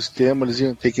burlar o sistema, eles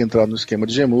iam ter que entrar no esquema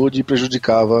de GMUD e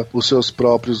prejudicava os seus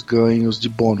próprios ganhos de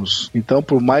bônus. Então,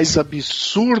 por mais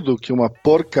absurdo que uma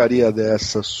porcaria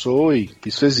dessa soe,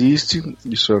 isso existe,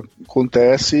 isso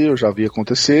acontece, eu já vi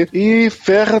acontecer, e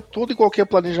ferra todo e qualquer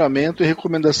planejamento e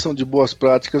recomendação de boas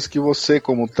práticas que você,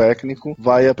 como técnico,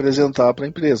 vai apresentar para a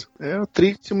empresa. É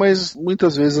triste, mas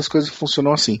muitas vezes as coisas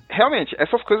funcionam assim. Realmente,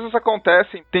 essas coisas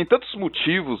acontecem, tem tantos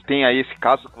motivos, tem aí esse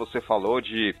caso que você falou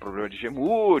de problema de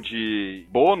GMU, de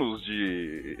bônus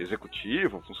de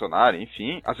executivo, funcionário,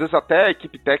 enfim. Às vezes até a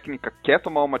equipe técnica quer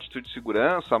tomar uma atitude de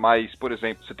segurança, mas, por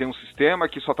exemplo, você tem um sistema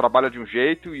que só trabalha de um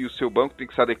jeito e o seu banco tem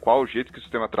que se adequar ao jeito que o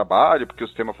sistema trabalha, porque o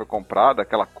sistema foi comprado,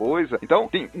 aquela coisa. Então,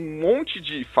 tem um monte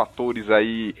de fatores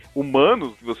aí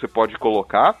humanos que você pode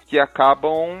colocar que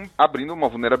acabam abrindo uma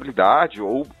vulnerabilidade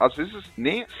ou, às vezes,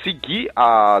 nem seguir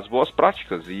as boas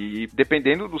práticas. E,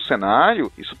 dependendo do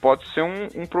cenário, isso pode ser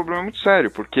um problema muito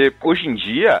sério, porque hoje em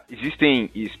dia existem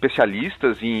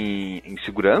especialistas em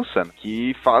segurança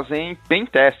que fazem pen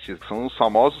tests, que são os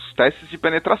famosos testes de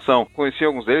penetração. Conheci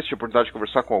alguns deles, tive a oportunidade de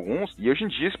conversar com alguns, e hoje em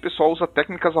dia esse pessoal usa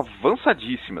técnicas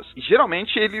avançadíssimas. E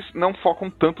geralmente eles não focam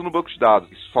tanto no banco de dados,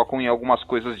 eles focam em algumas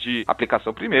coisas de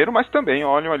aplicação primeiro, mas também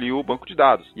olham ali o banco de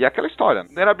dados. E é aquela história,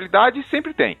 vulnerabilidade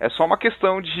sempre tem, é só uma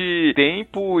questão de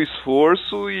tempo,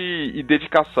 esforço e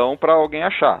dedicação para alguém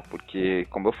achar, porque,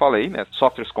 como eu falei, né,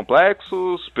 softwares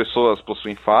complexos, pessoas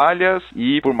possuem falhas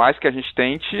e por mais que a gente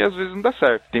tente, às vezes não dá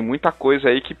certo. Tem muita coisa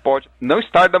aí que pode não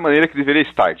estar da maneira que deveria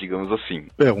estar, digamos assim.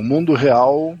 O mundo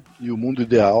real e o mundo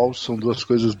ideal são duas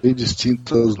coisas bem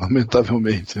distintas,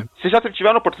 lamentavelmente. Vocês já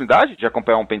tiveram a oportunidade de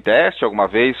acompanhar um pentest alguma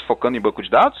vez focando em banco de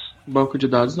dados? Banco de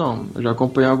dados não. Eu já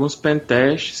acompanhei alguns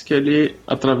pentests que ele,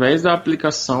 através da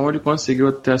aplicação, ele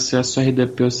conseguiu ter acesso ao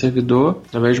RDP ao servidor,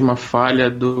 através de uma falha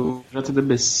do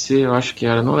JDBC, eu acho que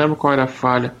era, não lembro qual era a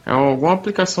falha. É alguma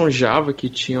aplicação Java que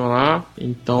tinham lá,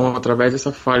 então através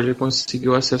dessa falha ele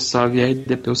conseguiu acessar via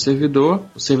RDP ao servidor.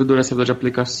 O servidor é servidor de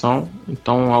aplicação,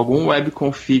 então algum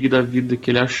webconfig da vida que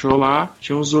ele achou lá,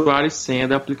 tinha um usuário e senha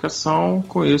da aplicação,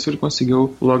 com isso ele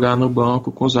conseguiu logar no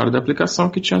banco com o usuário da aplicação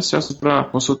que tinha acesso para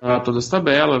consultar todas as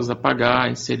tabelas,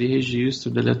 apagar, inserir registro,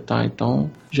 deletar,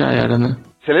 então já era, né?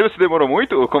 Você lembra se demorou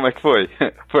muito? Como é que foi?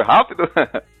 Foi rápido?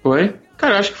 Foi?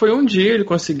 Cara, eu acho que foi um dia ele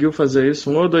conseguiu fazer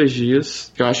isso, 1 ou 2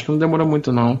 dias. Eu acho que não demorou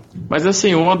muito, não. Mas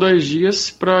assim, 1 ou 2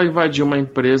 dias pra invadir uma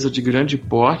empresa de grande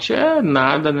porte é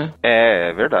nada, né?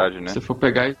 É verdade, né? Se for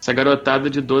pegar essa garotada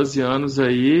de 12 anos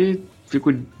aí, fico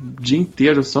o dia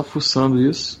inteiro só fuçando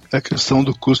isso. É a questão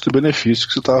do custo e benefício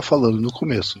que você estava falando no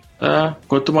começo.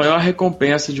 Quanto maior a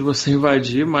recompensa de você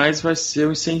invadir, mais vai ser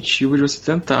o incentivo de você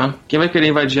tentar. Quem vai querer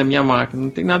invadir a minha máquina? Não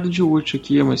tem nada de útil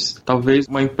aqui, mas talvez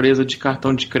uma empresa de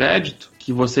cartão de crédito,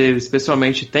 que você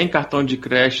especialmente tem cartão de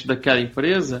crédito daquela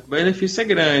empresa, o benefício é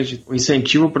grande. O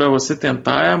incentivo para você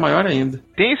tentar é maior ainda.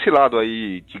 Tem esse lado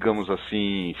aí, digamos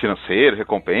assim, financeiro,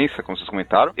 recompensa, como vocês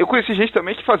comentaram. Eu conheci gente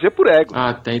também que fazia por ego.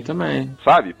 Tem também.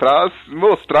 Sabe? Pra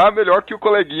mostrar melhor que o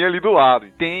coleguinha ali do lado.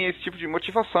 E tem esse tipo de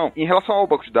motivação. Em relação ao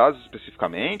banco de dados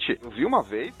especificamente, eu vi uma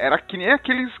vez, era que nem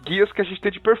aqueles guias que a gente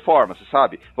tem de performance,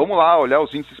 sabe? Vamos lá, olhar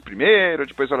os índices primeiro,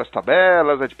 depois olha as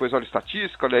tabelas, depois olha a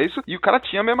estatística, olha isso. E o cara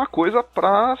tinha a mesma coisa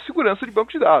para segurança de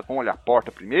banco de dados. Vamos olhar a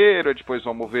porta primeiro, aí depois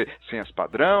vamos ver senhas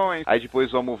padrões, aí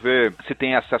depois vamos ver se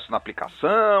tem acesso na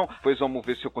aplicação, depois vamos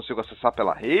ver se eu consigo acessar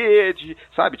pela rede,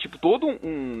 sabe? Tipo, todo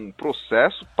um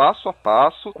processo, passo a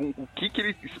passo, com o que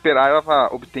ele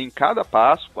esperava obter em cada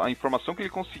passo, a informação que ele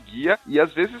conseguia, e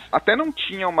às vezes até não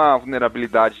tinha uma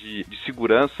vulnerabilidade de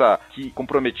segurança que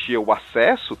comprometia o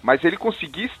acesso, mas ele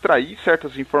conseguia extrair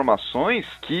certas informações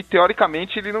que,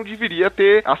 teoricamente, ele não deveria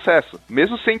ter acesso,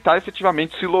 mesmo sem estar efetivamente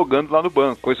se logando lá no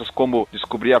banco. Coisas como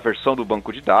descobrir a versão do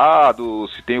banco de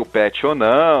dados, se tem o patch ou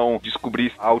não,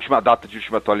 descobrir a última data de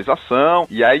última atualização,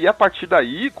 e aí a partir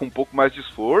daí, com um pouco mais de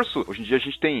esforço, hoje em dia a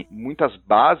gente tem muitas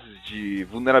bases de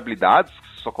vulnerabilidades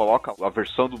que só coloca a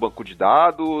versão do banco de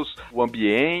dados, o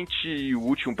ambiente e o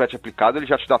último patch aplicado, ele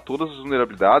já te dá todas as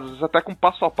vulnerabilidades, às vezes até com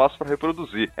passo a passo para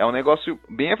reproduzir. É um negócio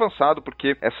bem avançado,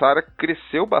 porque essa área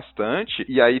cresceu bastante,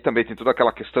 e aí também tem toda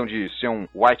aquela questão de ser um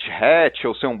white hat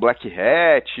ou ser um black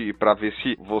hat, para ver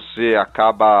se você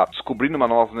acaba descobrindo uma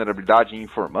nova vulnerabilidade e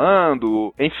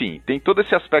informando. Enfim, tem todo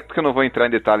esse aspecto que eu não vou entrar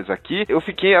em detalhes aqui. Eu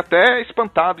fiquei até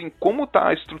espantado em como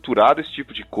tá estruturado esse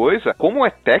tipo de coisa, como é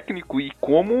técnico e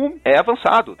como é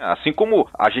avançado. Assim como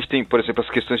a gente tem, por exemplo, as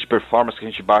questões de performance que a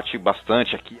gente bate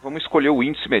bastante aqui. Vamos escolher o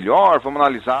índice melhor, vamos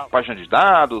analisar a página de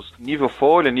dados, nível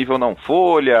folha, nível não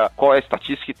folha, qual é a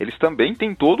estatística. Eles também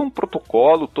têm todo um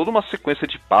protocolo, toda uma sequência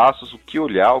de passos, o que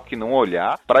olhar, o que não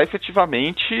olhar, para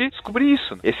efetivamente descobrir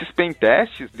isso. Esses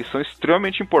pentests, eles são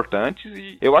extremamente importantes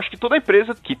e eu acho que toda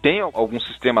empresa que tem algum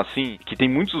sistema assim, que tem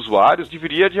muitos usuários,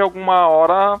 deveria de alguma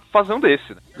hora fazer um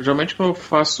desse. Geralmente quando eu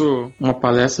faço uma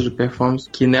palestra de performance,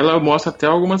 que nela eu mostro até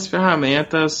algumas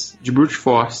ferramentas de brute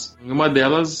force. Em uma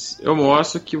delas eu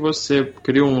mostro que você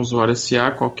cria um usuário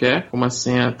SA qualquer, com uma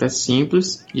senha até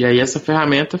simples, e aí essa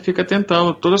ferramenta fica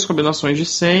tentando todas as combinações de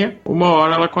senha. Uma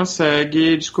hora ela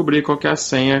consegue descobrir qual que é a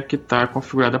senha que está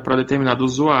configurada para determinado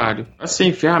usuário.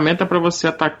 Assim, ferramenta para você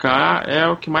atacar é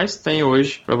o que mais tem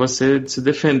hoje, para você se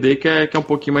defender, que é um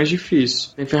pouquinho mais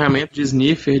difícil. Tem ferramenta de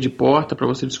sniffer de porta para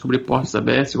você descobrir portas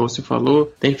abertas, igual você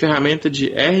falou. Tem ferramenta de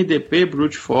RDP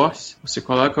brute force, você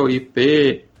coloca o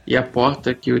IP e a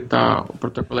porta que está, o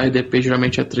protocolo RDP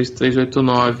geralmente é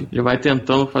 3389, ele vai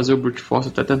tentando fazer o brute force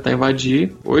até tentar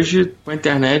invadir. Hoje, com a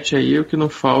internet aí, o que não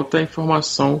falta é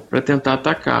informação para tentar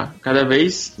atacar. Cada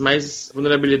vez mais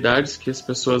vulnerabilidades que as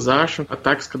pessoas acham,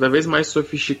 ataques cada vez mais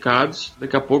sofisticados.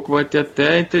 Daqui a pouco vai ter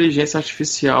até inteligência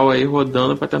artificial aí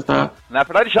rodando para tentar... Na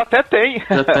verdade, já até tem.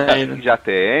 Já tem,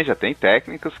 né? já tem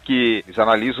técnicas que eles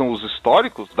analisam os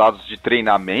históricos, dados de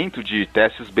treinamento, de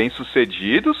testes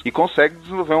bem-sucedidos e conseguem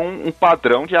desenvolver um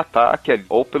padrão de ataque ali,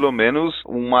 ou pelo menos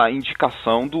uma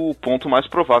indicação do ponto mais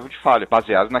provável de falha,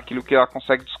 baseado naquilo que ela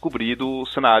consegue descobrir do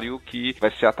cenário que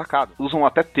vai ser atacado. Usam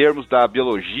até termos da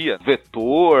biologia,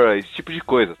 vetor, esse tipo de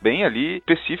coisa, bem ali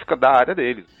específica da área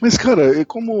deles. Mas, cara,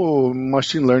 como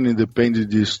machine learning depende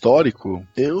de histórico,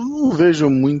 eu não vejo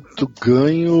muito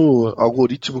ganho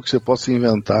algoritmo que você possa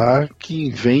inventar que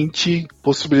invente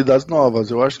possibilidades novas.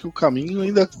 Eu acho que o caminho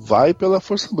ainda vai pela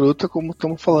força bruta, como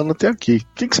estamos falando até aqui.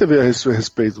 O que você vê a seu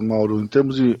respeito, Mauro, em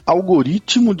termos de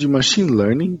algoritmo de machine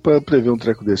learning para prever um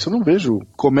treco desse? Eu não vejo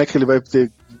como é que ele vai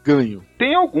ter ganho.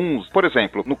 Tem alguns, por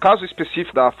exemplo, no caso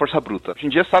específico da força bruta. Hoje em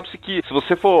dia sabe-se que se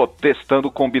você for testando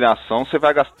combinação, você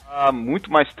vai gastar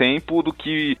muito mais tempo do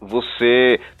que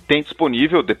você tem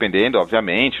disponível, dependendo,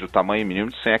 obviamente, do tamanho mínimo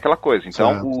de senha, aquela coisa.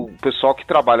 Então, Certo. o pessoal que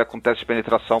trabalha com teste de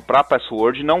penetração para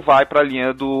password não vai para a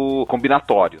linha do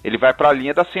combinatório. Ele vai para a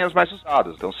linha das senhas mais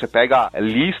usadas. Então, você pega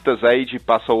listas aí de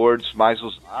passwords mais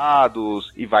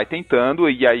usados e vai tentando,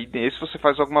 e aí nesse você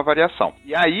faz alguma variação.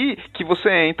 E aí que você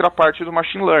entra a parte do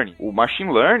machine learning. O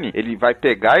machine learning, ele vai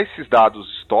pegar esses dados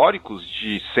históricos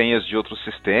de senhas de outros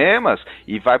sistemas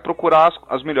e vai procurar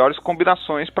as melhores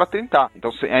combinações para tentar.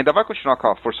 Então, você ainda vai continuar com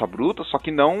a força bruta, só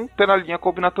que não pela linha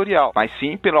combinatorial, mas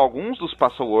sim por alguns dos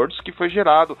passwords que foi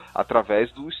gerado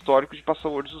através do histórico de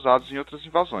passwords usados em outras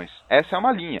invasões. Essa é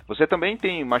uma linha. Você também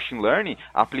tem machine learning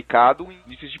aplicado em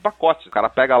níveis de pacotes. O cara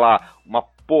pega lá uma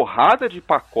porrada de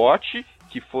pacote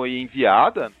que foi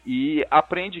enviada e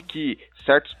aprende que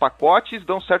certos pacotes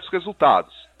dão certos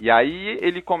resultados. E aí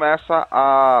ele começa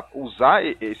a usar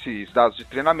esses dados de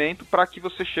treinamento para que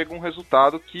você chegue a um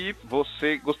resultado que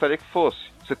você gostaria que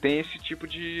fosse. Você tem esse tipo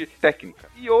de técnica.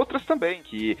 E outras também,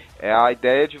 que é a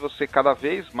ideia de você cada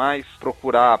vez mais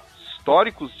procurar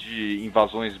históricos de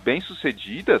invasões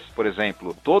bem-sucedidas, por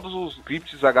exemplo, todos os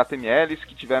scripts HTML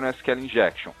que tiveram SQL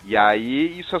injection. E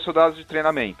aí isso é seu dado de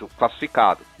treinamento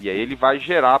classificado. E aí ele vai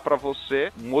gerar para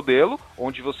você um modelo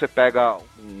onde você pega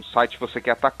um site que você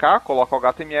quer atacar, coloca o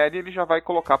HTML e ele já vai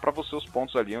colocar para você os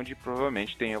pontos ali onde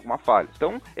provavelmente tem alguma falha.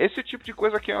 Então, esse tipo de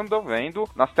coisa que eu ando vendo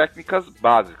nas técnicas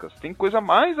básicas. Tem coisa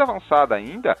mais avançada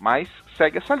ainda, mas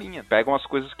segue essa linha. Pegam as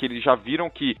coisas que eles já viram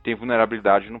que tem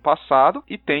vulnerabilidade no passado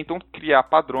e tentam criar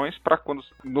padrões para quando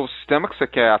no sistema que você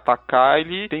quer atacar,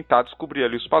 ele tentar descobrir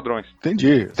ali os padrões.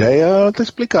 Entendi. A ideia está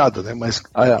explicada, né? Mas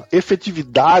a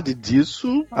efetividade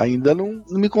disso ainda não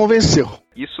me convenceu.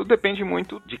 Isso depende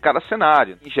muito de cada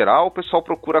cenário. Em geral, o pessoal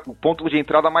procura o ponto de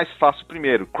entrada mais fácil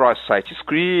primeiro. Cross-site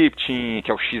scripting, que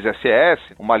é o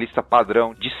XSS, uma lista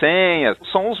padrão de senhas,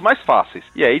 são os mais fáceis.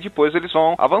 E aí depois eles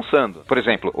vão avançando. Por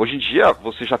exemplo, hoje em dia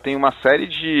você já tem uma série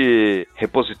de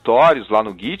repositórios lá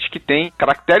no Git que tem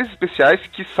caracteres especiais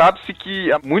que sabe-se que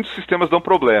muitos sistemas dão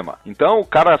problema. Então o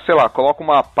cara, sei lá, coloca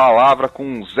uma palavra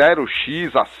com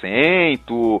 0x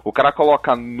acento, o cara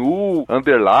coloca null,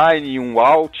 underline, um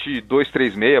alt 236,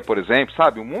 por exemplo,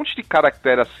 sabe? Um monte de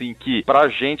caractere assim que pra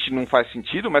gente não faz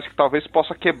sentido, mas que talvez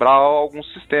possa quebrar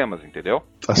alguns sistemas, entendeu?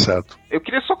 Tá certo. Eu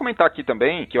queria só comentar aqui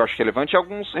também, que eu acho relevante,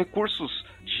 alguns recursos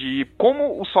de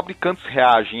como os fabricantes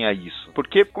reagem a isso.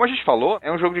 Porque, como a gente falou,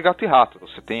 é um jogo de gato e rato.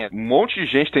 Você tem um monte de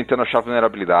gente tentando achar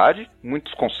vulnerabilidade,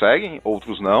 muitos conseguem,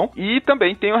 outros não, e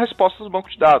também tem a resposta dos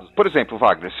bancos de dados. Por exemplo,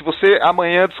 Wagner, se você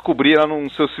amanhã descobrir lá no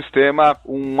seu sistema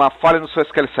uma falha no seu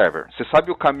SQL Server, você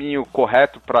sabe o caminho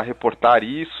correto para reportar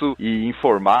isso e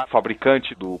informar o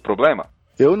fabricante do problema?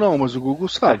 Eu não, mas o Google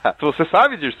sabe. Você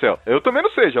sabe, Dirceu? Eu também não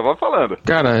sei, já vou falando.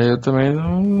 Cara, eu também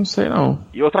não sei não.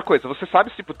 E outra coisa, você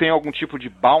sabe se tem algum tipo de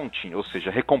bounty, ou seja,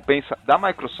 recompensa da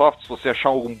Microsoft se você achar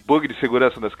algum bug de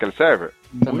segurança no SQL Server?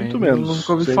 Muito menos.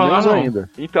 Nunca ouvi Sei falar menos não. ainda.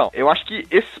 Então, eu acho que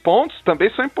esses pontos também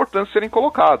são importantes serem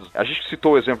colocados. A gente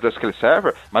citou o exemplo do SQL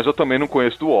Server, mas eu também não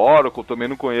conheço do Oracle, também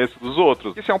não conheço dos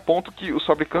outros. Esse é um ponto que os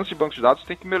fabricantes de bancos de dados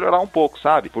têm que melhorar um pouco,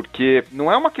 sabe? Porque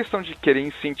não é uma questão de querer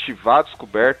incentivar a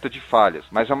descoberta de falhas,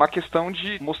 mas é uma questão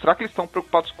de mostrar que eles estão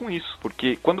preocupados com isso.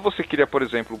 Porque quando você cria, por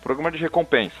exemplo, um programa de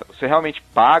recompensa, você realmente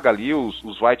paga ali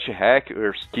os white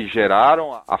hackers que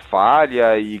geraram a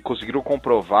falha e conseguiram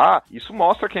comprovar, isso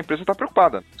mostra que a empresa está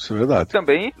preocupada. Isso é verdade.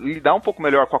 Também lidar um pouco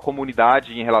melhor com a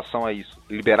comunidade em relação a isso.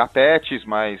 Liberar patches,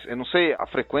 mas eu não sei a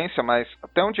frequência, mas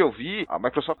até onde eu vi, a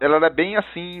Microsoft ela é bem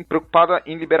assim preocupada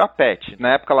em liberar patch.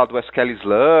 Na época lá do SQL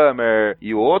Slammer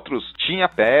e outros, tinha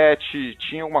patch,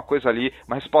 tinha alguma coisa ali,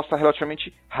 uma resposta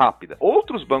relativamente rápida.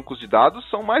 Outros bancos de dados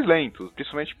são mais lentos,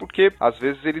 principalmente porque às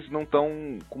vezes eles não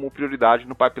estão como prioridade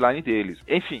no pipeline deles.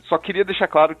 Enfim, só queria deixar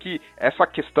claro que essa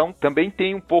questão também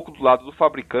tem um pouco do lado do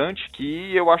fabricante,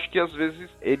 que eu acho que às vezes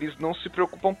eles não se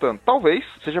preocupam tanto. Talvez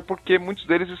seja porque muitos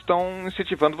deles estão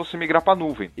incentivando você migrar para a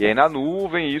nuvem. E aí na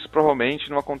nuvem isso provavelmente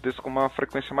não aconteça com uma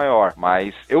frequência maior.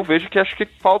 Mas eu vejo que acho que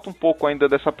falta um pouco ainda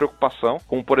dessa preocupação,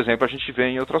 como por exemplo a gente vê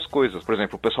em outras coisas. Por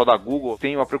exemplo, o pessoal da Google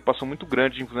tem uma preocupação muito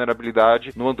grande em vulnerabilidade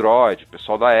no Android, o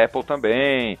pessoal da Apple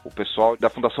também, o pessoal da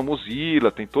Fundação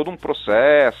Mozilla tem todo um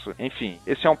processo. Enfim,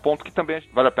 esse é um ponto que também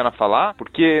vale a pena falar,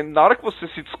 porque na hora que você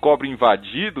se descobre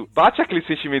invadido, bate aquele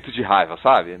sentimento de raiva,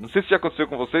 sabe? Não sei se já aconteceu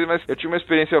com vocês, mas eu tive uma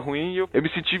experiência ruim e eu me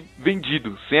senti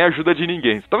vendido, sem a ajuda de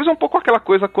ninguém. Talvez um pouco aquela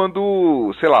coisa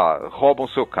quando, sei lá, roubam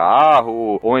seu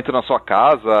carro ou entram na sua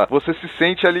casa, você se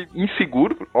sente ali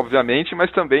inseguro, obviamente,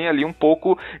 mas também ali um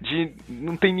pouco de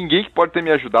não tem ninguém que pode ter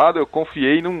me ajudado, eu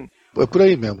confiei É por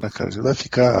aí mesmo, né, cara? Você vai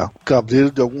ficar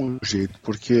cabreiro de algum jeito,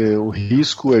 porque o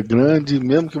risco é grande,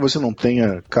 mesmo que você não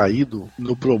tenha caído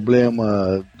no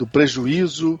problema do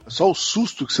prejuízo, só o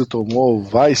susto que você tomou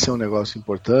vai ser um negócio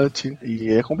importante e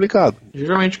é complicado.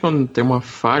 Geralmente, quando tem uma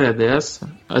falha dessa,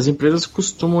 as empresas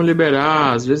costumam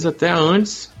liberar, às vezes até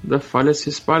antes da falha se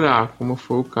espalhar, como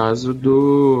foi o caso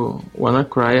do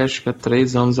WannaCry, acho que há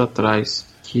 3 anos atrás,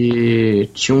 que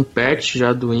tinha um patch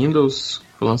já do Windows,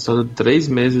 foi lançado 3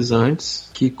 meses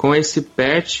antes, que com esse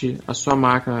patch a sua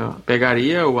máquina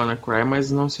pegaria o WannaCry,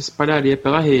 mas não se espalharia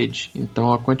pela rede.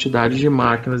 Então a quantidade de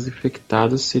máquinas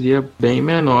infectadas seria bem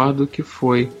menor do que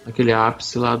foi aquele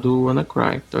ápice lá do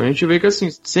WannaCry. Então a gente vê que assim,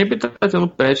 sempre está tendo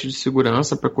patch de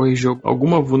segurança para corrigir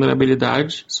alguma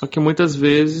vulnerabilidade, só que muitas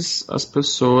vezes as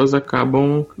pessoas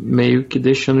acabam meio que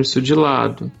deixando isso de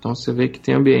lado. Então você vê que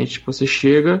tem ambiente que você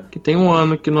chega que tem 1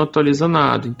 ano que não atualiza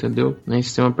nada, entendeu? Nem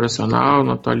sistema operacional,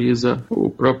 não atualiza o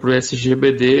próprio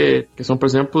SGBD, questão, por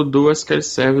exemplo, do SQL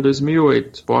Server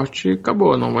 2008. O suporte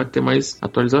acabou, não vai ter mais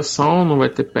atualização, não vai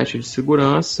ter patch de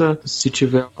segurança. Se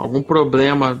tiver algum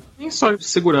problema, nem só de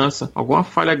segurança, alguma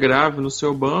falha grave no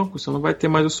seu banco, você não vai ter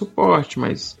mais o suporte.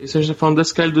 Mas isso a gente está falando do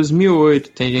SQL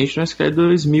 2008, tem gente no SQL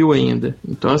 2000 ainda.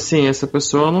 Então, assim, essa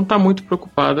pessoa não está muito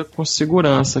preocupada com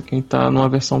segurança, quem está numa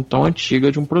versão tão antiga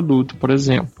de um produto, por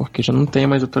exemplo, porque já não tem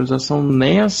mais atualização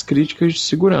nem as críticas de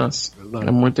segurança. É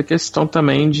muita questão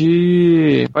também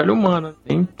de falha humana,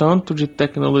 nem tanto de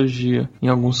tecnologia em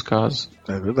alguns casos.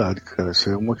 É verdade, cara. Isso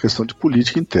é uma questão de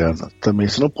política interna. Também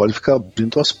você não pode ficar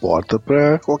abrindo as portas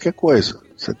para qualquer coisa.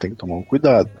 Você tem que tomar um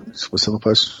cuidado. Se você não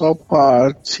faz sua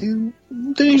parte,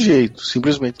 não tem jeito.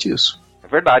 Simplesmente isso.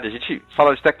 Verdade, a gente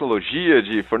fala de tecnologia,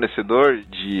 de fornecedor,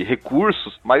 de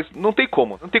recursos, mas não tem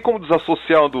como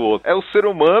desassociar um do outro. É o ser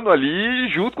humano ali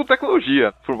junto com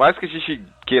tecnologia. Por mais que a gente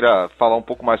queira falar um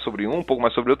pouco mais sobre um pouco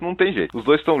mais sobre outro, não tem jeito. Os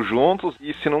dois estão juntos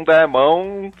e se não der a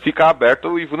mão, fica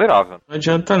aberto e vulnerável. Não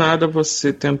adianta nada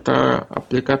você tentar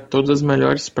aplicar todas as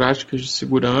melhores práticas de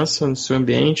segurança no seu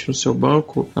ambiente, no seu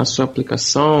banco, na sua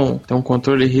aplicação, ter um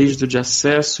controle rígido de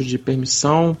acesso, de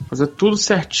permissão, fazer tudo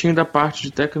certinho da parte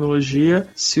de tecnologia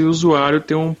se o usuário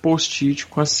tem um post-it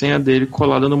com a senha dele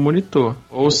colada no monitor.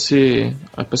 Ou se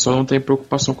a pessoa não tem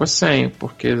preocupação com a senha,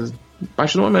 porque a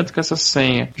partir do momento que essa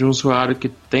senha de um usuário que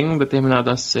tem um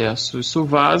determinado acesso, isso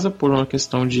vaza por uma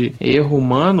questão de erro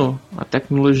humano, a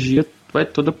tecnologia vai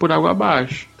toda por água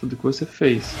abaixo, tudo que você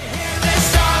fez.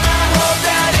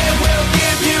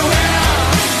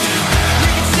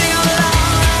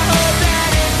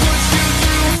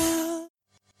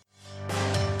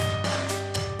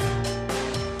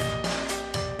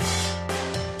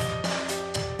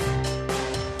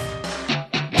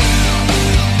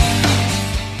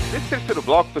 Terceiro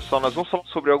bloco, pessoal, nós vamos falar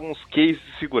sobre alguns cases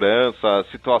de segurança,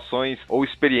 situações ou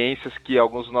experiências que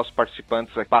alguns dos nossos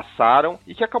participantes passaram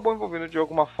e que acabou envolvendo de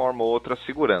alguma forma ou outra a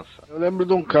segurança. Eu lembro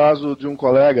de um caso de um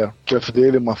colega, o chefe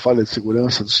dele, uma falha de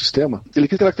segurança do sistema. Ele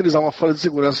quis caracterizar uma falha de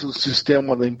segurança do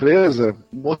sistema da empresa,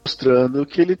 mostrando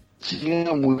que ele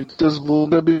tinha muitas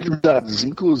vulnerabilidades,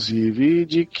 inclusive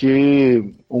de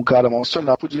que um cara mal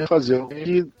funcional podia fazer o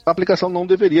que a aplicação não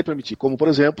deveria permitir, como, por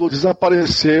exemplo,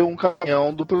 desaparecer um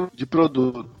caminhão de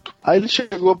produto. Aí ele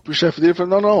chegou pro chefe dele e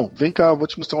falou, não, vem cá, vou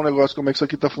te mostrar um negócio, como é que isso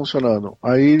aqui tá funcionando.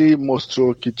 Aí ele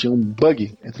mostrou que tinha um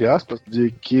bug, entre aspas,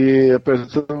 de que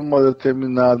apertando uma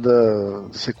determinada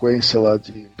sequência lá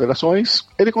de operações,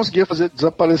 ele conseguia fazer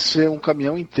desaparecer um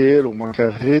caminhão inteiro, uma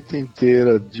carreta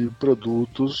inteira de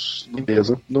produtos de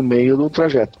empresa no meio do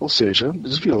trajeto. Ou seja,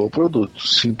 desviou o produto,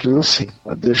 simples assim.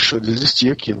 Deixou de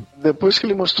existir aquilo. Depois que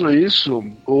ele mostrou isso,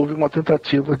 houve uma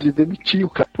tentativa de demitir o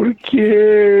cara.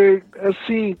 Porque,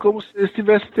 assim, como se ele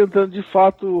estivesse tentando de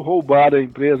fato roubar a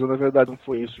empresa, na verdade não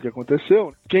foi isso que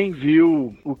aconteceu. Quem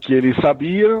viu o que ele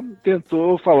sabia,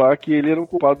 tentou falar que ele era o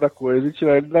culpado da coisa e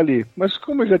tirar ele dali. Mas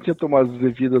como ele já tinha tomado as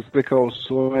devidas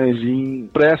precauções e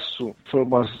impresso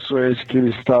informações que ele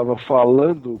estava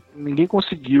falando, ninguém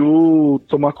conseguiu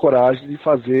tomar coragem de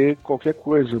fazer qualquer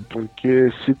coisa,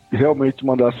 porque se realmente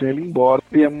mandassem ele embora,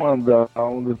 ia mandar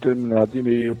um determinado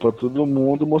e-mail para todo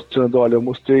mundo mostrando, olha, eu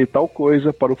mostrei tal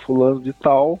coisa para o fulano de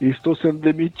tal e estou sendo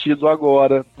demitido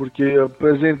agora porque eu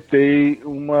apresentei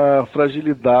uma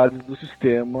fragilidade do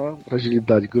sistema,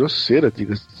 fragilidade grosseira,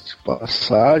 diga-se de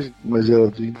passagem, mas era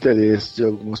do interesse de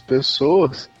algumas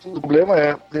pessoas. O problema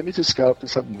é, demite esse cara porque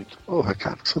ele sabe muito. Porra,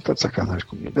 cara, você tá de sacanagem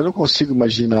comigo. Eu não consigo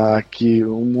imaginar que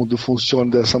o mundo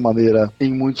funcione dessa maneira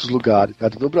em muitos lugares,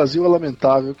 cara. No Brasil é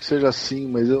lamentável que seja assim,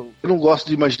 mas eu não gosto gosto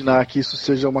de imaginar que isso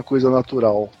seja uma coisa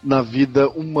natural na vida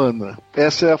humana.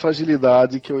 Essa é a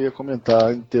fragilidade que eu ia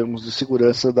comentar em termos de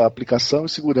segurança da aplicação e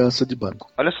segurança de banco.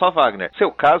 Olha só, Wagner,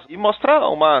 seu caso, e mostra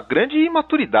uma grande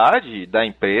imaturidade da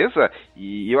empresa,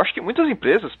 e eu acho que muitas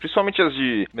empresas, principalmente as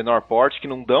de menor porte, que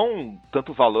não dão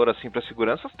tanto valor assim para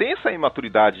segurança, têm essa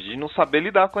imaturidade de não saber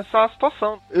lidar com essa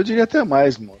situação. Eu diria até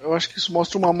mais, mano. Eu acho que isso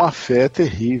mostra uma má-fé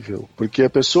terrível, porque a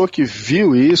pessoa que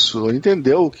viu isso,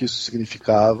 entendeu o que isso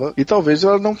significava, e talvez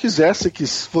ela não quisesse que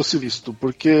fosse visto,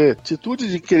 porque a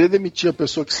atitude de querer demitir a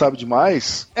pessoa que sabe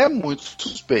demais é muito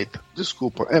suspeita.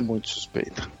 Desculpa, é muito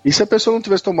suspeita. E se a pessoa não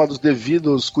tivesse tomado os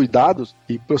devidos cuidados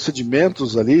e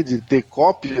procedimentos ali de ter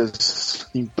cópias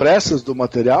impressas do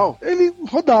material, ele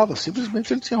rodava,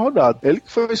 simplesmente ele tinha rodado. Ele que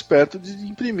foi esperto de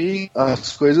imprimir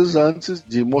as coisas antes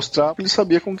de mostrar que ele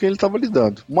sabia com quem ele estava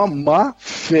lidando. Uma má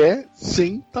fé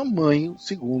sem tamanho,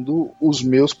 segundo os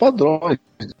meus padrões.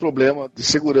 O problema de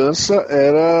segurança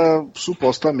era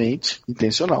supostamente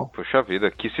intencional. Poxa vida,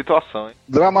 que situação, hein?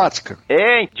 Dramática.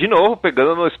 De novo,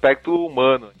 pegando no aspecto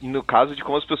humano, e no caso de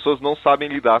como as pessoas não sabem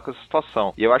lidar com essa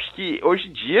situação. E eu acho que hoje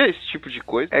em dia esse tipo de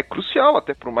coisa é crucial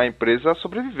até para uma empresa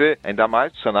sobreviver. Ainda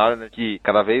mais no cenário, né, que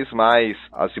cada vez mais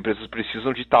as empresas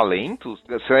precisam de talentos.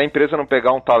 Se a empresa não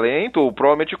pegar um talento,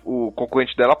 provavelmente o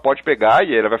concorrente dela pode pegar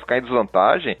e ela vai ficar em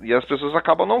desvantagem, e as pessoas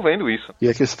acabam não vendo isso. E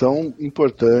a questão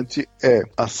importante é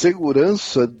a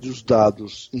segurança dos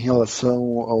dados em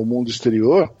relação ao mundo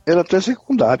exterior era até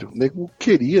secundário. O nego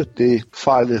queria ter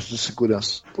falhas de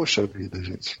segurança. Poxa vida,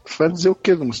 gente. Vai dizer o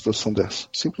que numa situação dessa?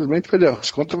 Simplesmente perdeu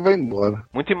as contas e vai embora.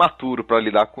 Muito imaturo para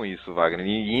lidar com isso, Wagner.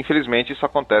 E infelizmente isso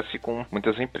acontece com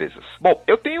muitas empresas. Bom,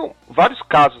 eu tenho vários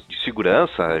casos de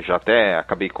segurança, já até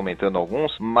acabei comentando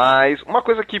alguns, mas uma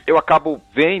coisa que eu acabo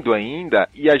vendo ainda,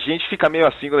 e a gente fica meio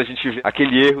assim quando a gente vê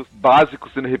aquele erro básico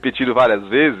sendo repetido várias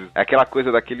vezes, é aquela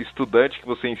coisa daquele estudante que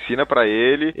você ensina pra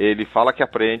ele fala que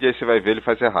aprende, aí você vai ver ele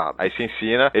faz errado. Aí você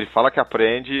ensina, ele fala que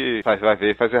aprende, vai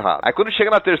ver e faz errado. Aí quando chega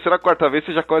na terceira, quarta vez,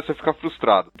 você já começa a ficar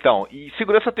frustrado. Então, e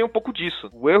segurança tem um pouco disso.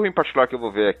 O erro em particular que eu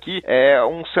vou ver aqui é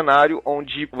um cenário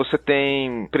onde você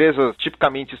tem empresas,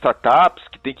 tipicamente startups,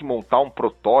 que tem que montar um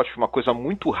protótipo, uma coisa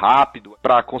muito rápido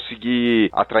para conseguir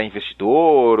atrair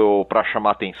investidor, ou para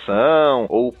chamar atenção,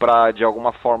 ou para de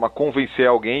alguma forma convencer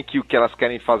alguém que o que elas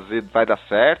querem fazer vai dar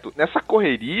certo. Nessa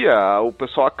correria, o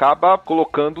pessoal acaba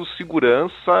colocando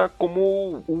segurança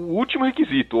como o último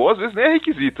requisito, ou às vezes nem é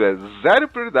requisito, é zero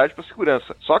prioridade para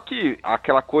segurança. Só que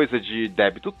aquela coisa de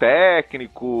débito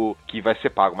técnico que vai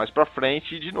ser pago mais para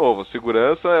frente, e de novo,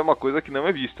 segurança é uma coisa que não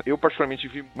é vista. Eu particularmente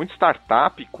vi muita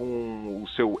startup com o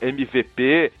seu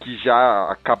MVP que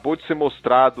já acabou de ser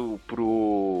mostrado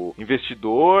pro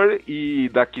investidor e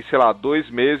daqui, sei lá, 2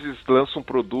 meses lança um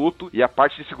produto e a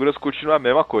parte de segurança continua a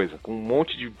mesma coisa, com um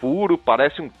monte de furo,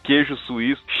 parece um queijo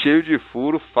suíço, cheio de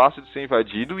furo, fácil de ser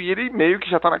invadido, e ele meio que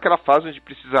já tá naquela fase onde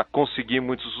precisa conseguir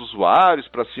muitos usuários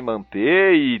para se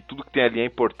manter e tudo que tem ali é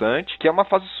importante, que é uma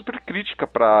fase super crítica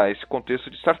para esse contexto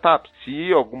de startups.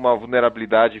 Se alguma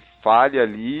vulnerabilidade falha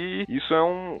ali, isso é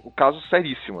um caso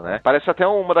seríssimo, né? Parece até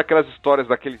uma daquelas histórias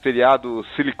daquele seriado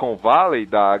Silicon Valley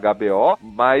da HBO,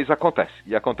 mas acontece.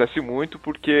 E acontece muito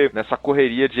porque nessa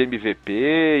correria de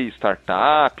MVP,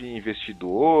 startup,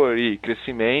 investidor e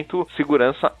crescimento,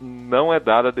 segurança não é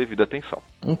dada a devida atenção.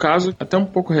 Um caso até um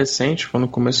pouco recente, foi no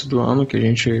começo do ano que a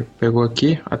gente pegou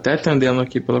aqui, até atendendo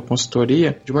aqui pela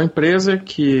consultoria, de uma empresa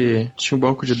que tinha um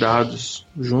banco de dados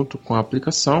junto com a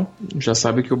aplicação. Já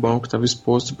sabe que o banco estava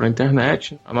exposto para a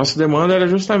internet. A nossa demanda era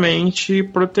justamente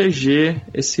proteger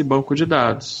esse banco de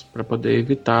dados, para poder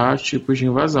evitar tipos de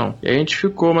invasão. E a gente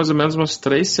ficou mais ou menos umas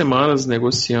 3 semanas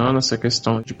negociando essa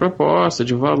questão de proposta,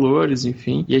 de valores,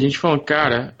 enfim. E a gente falou,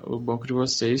 cara, o banco de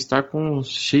vocês está com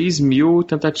X mil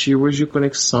tentativas de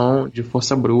conexão de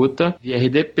força bruta via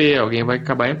RDP. Alguém vai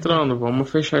acabar entrando, vamos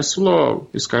fechar isso logo.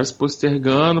 E os caras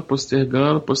postergando.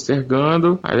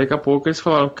 Aí daqui a pouco eles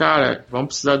falaram, cara, vamos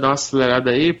precisar dar uma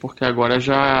acelerada aí, porque agora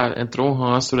já entrou um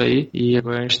ranço aí, e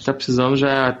agora a gente tá precisando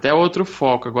já até outro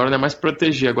foco. Agora não é mais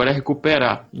proteger, agora é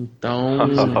recuperar. Então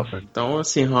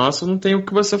assim, ranço não tem o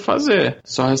que você fazer.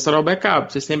 Só restaurar o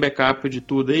backup. Vocês têm backup de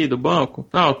tudo aí do banco?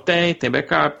 Não, tem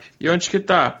backup. E onde que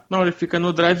tá? Não, ele fica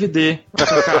no Drive D.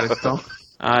 Cara, então...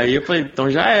 Aí eu falei, então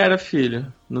já era, filho.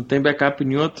 Não tem backup em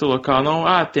nenhum outro local, não?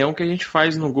 Ah, tem um que a gente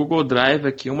faz no Google Drive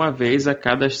aqui uma vez a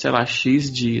cada, sei lá,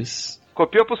 X dias.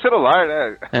 Copia pro celular,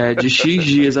 né? De X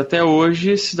dias até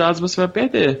hoje, esses dados você vai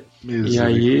perder. E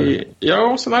aí, é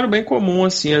um cenário bem comum,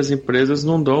 assim, as empresas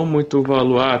não dão muito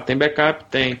valor. Tem backup?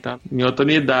 Tem, tá? Em outra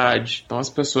unidade. Então as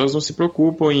pessoas não se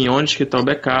preocupam em onde que tá o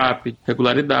backup,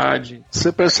 regularidade.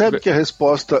 Você percebe que a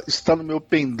resposta está no meu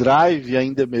pendrive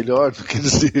ainda é melhor do que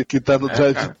dizer que tá no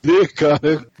Drive D,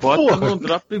 cara? Bota no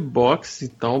Dropbox,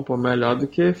 então, pô, melhor do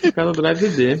que ficar no Drive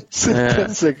D. Você tá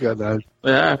de sacanagem. O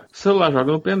celular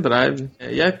joga no pendrive.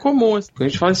 E é comum. Quando a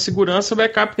gente fala de segurança, o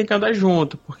backup tem que andar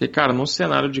junto. Porque, cara, num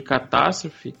cenário de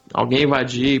catástrofe, alguém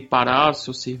invadir, parar o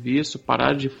seu serviço,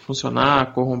 parar de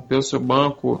funcionar, corromper o seu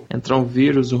banco, entrar um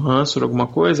vírus, um ransomware, alguma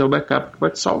coisa, é o backup que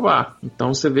vai te salvar.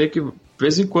 Então você vê que de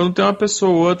vez em quando tem uma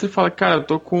pessoa ou outra e fala, cara, eu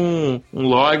tô com um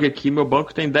log aqui, meu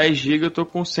banco tem 10 GB, eu tô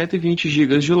com 120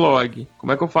 GB de log.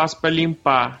 Como é que eu faço pra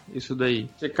limpar isso daí?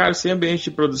 Você, cara, sem ambiente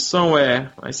de produção aí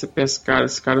você pensa, cara,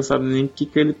 esse cara não sabe nem o que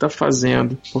ele tá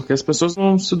fazendo. Porque as pessoas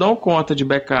não se dão conta de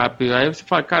backup. Aí você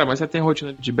fala, cara, mas você tem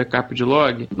rotina de backup de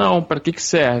log? Não, pra que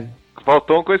serve?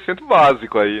 Faltou um conhecimento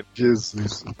básico aí.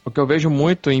 Jesus. O que eu vejo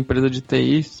muito em empresa de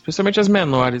TI, especialmente as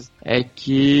menores, é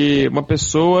que uma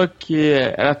pessoa que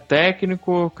era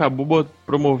técnico acabou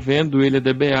promovendo ele a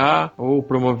DBA ou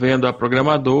promovendo a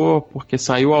programador porque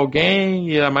saiu alguém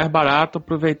e era mais barato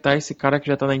aproveitar esse cara que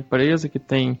já está na empresa, que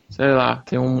tem, sei lá,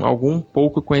 tem algum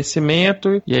pouco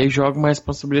conhecimento e aí joga uma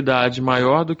responsabilidade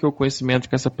maior do que o conhecimento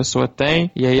que essa pessoa tem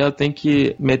e aí ela tem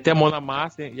que meter a mão na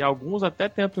massa e alguns até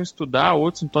tentam estudar,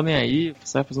 outros não estão nem aí,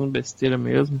 sai fazendo besteira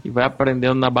mesmo e vai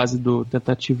aprendendo na base do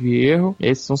tentativa e erro.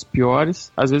 Esses são os piores.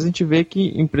 Às vezes a gente vê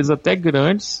que empresas até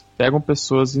grandes pegam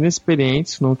pessoas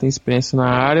inexperientes, que não têm experiência na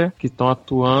área, que estão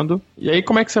atuando. E aí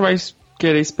como é que você vai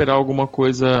querer esperar alguma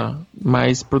coisa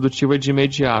mais produtiva de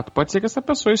imediato? Pode ser que essa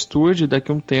pessoa estude,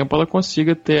 daqui a um tempo ela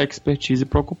consiga ter expertise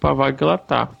para ocupar a vaga que ela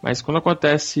tá. Mas quando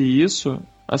acontece isso,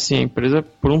 assim, a empresa,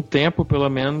 por um tempo, pelo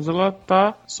menos, ela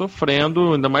está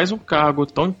sofrendo, ainda mais um cargo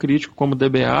tão crítico como o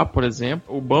DBA, por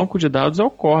exemplo. O banco de dados é o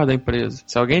core da empresa.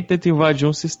 Se alguém tenta invadir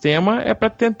um sistema, é para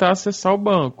tentar acessar o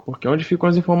banco, porque é onde ficam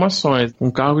as informações. Um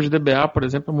cargo de DBA, por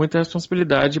exemplo, é muita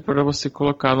responsabilidade para você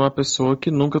colocar numa pessoa que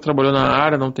nunca trabalhou na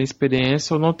área, não tem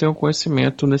experiência ou não tem o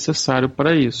conhecimento necessário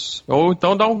para isso. Ou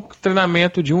então dá um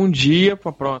treinamento de um dia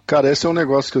para pronto. Cara, esse é um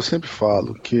negócio que eu sempre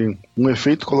falo, que um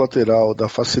efeito colateral da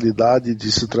facilidade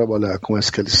de se trabalhar com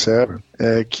SQL Server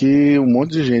é que um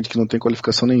monte de gente que não tem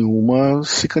qualificação nenhuma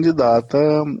se candidata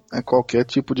a qualquer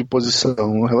tipo de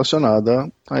posição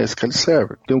relacionada a SQL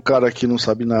Server. Tem um cara que não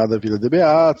sabe nada, vira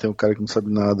DBA, tem um cara que não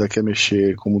sabe nada, quer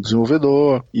mexer como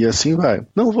desenvolvedor, e assim vai.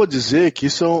 Não vou dizer que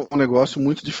isso é um negócio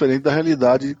muito diferente da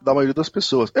realidade da maioria das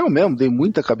pessoas. Eu mesmo dei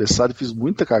muita cabeçada e fiz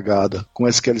muita cagada com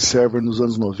SQL Server nos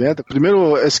anos 90. O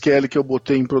primeiro SQL que eu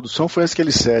botei em produção foi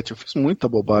SQL 7. Eu fiz muita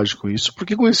bobagem com isso,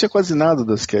 porque conhecia quase nada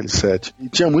do SQL 7. E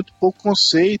tinha muito pouco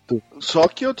conceito. Só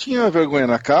que eu tinha vergonha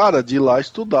na cara de ir lá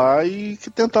estudar e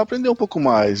tentar aprender um pouco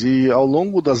mais. E ao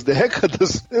longo das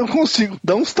décadas, eu consigo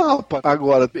dar uns tapas.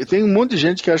 Agora, tem um monte de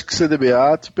gente que acha que ser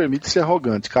DBA te permite ser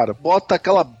arrogante. Cara, bota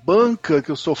aquela banca que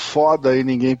eu sou foda e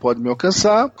ninguém pode me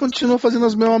alcançar, continua fazendo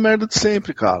as mesmas merdas de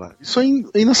sempre, cara. Isso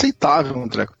é inaceitável, um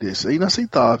treco desse. É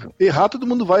inaceitável. Errar, todo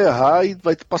mundo vai errar e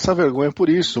vai passar vergonha por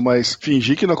isso, mas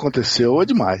fingir que não aconteceu é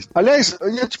demais. Aliás, eu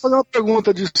ia te fazer uma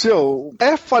pergunta de seu.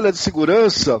 É falha de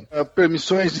segurança,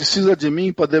 permissões de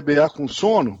sysadmin pra DBA com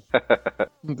sono?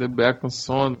 DBA com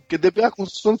sono. Porque DBA com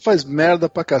sono faz merda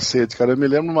pra cacete, cara. Eu me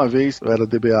lembro uma vez, eu era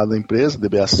DBA da empresa,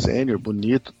 DBA sênior,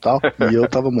 bonito e tal, e eu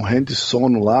tava morrendo de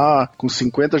sono lá, com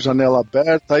 50 janelas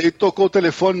abertas, aí tocou o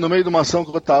telefone no meio de uma ação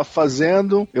que eu tava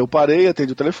fazendo, eu parei,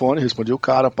 atendi o telefone, respondi o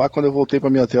cara, pá, quando eu voltei pra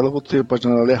minha tela, eu voltei pra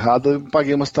janela errada,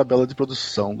 paguei umas tabelas de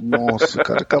produção. Nossa,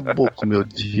 cara, acabou com o meu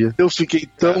dia. Eu fiquei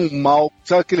tão mal,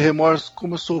 sabe aquele remorso,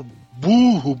 como eu sou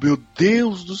burro, meu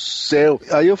Deus do céu.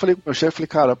 Aí eu falei com o meu chefe, falei,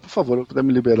 cara, por favor, eu puder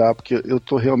me liberar, porque eu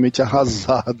tô realmente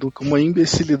arrasado com uma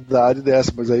imbecilidade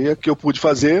dessa. Mas aí o que eu pude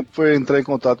fazer foi entrar em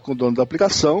contato com o dono da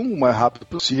aplicação o mais rápido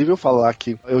possível, falar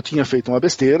que eu tinha feito uma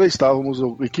besteira, estávamos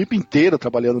a equipe inteira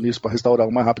trabalhando nisso para restaurar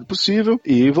o mais rápido possível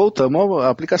e voltamos à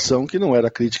aplicação que não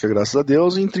era crítica, graças a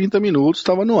Deus, e em 30 minutos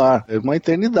estava no ar. Era uma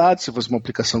eternidade se fosse uma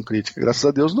aplicação crítica, graças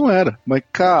a Deus não era. Mas,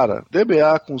 cara,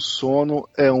 DBA com sono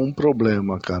é um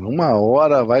problema, cara. Uma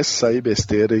hora vai sair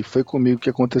besteira e foi comigo que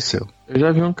aconteceu. Eu já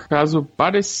vi um caso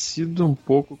parecido um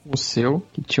pouco com o seu,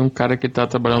 que tinha um cara que tá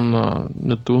trabalhando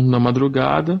no turno na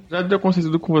madrugada. Já deu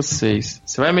acontecido com vocês.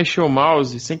 Você vai mexer o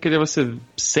mouse, sem querer você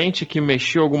sente que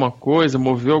mexeu alguma coisa,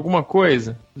 moveu alguma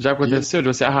coisa? Já aconteceu de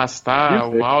você arrastar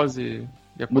o mouse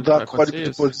e mudar código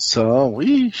de posição?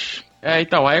 Ixi.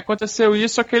 Então, aí aconteceu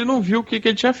isso, só que ele não viu o que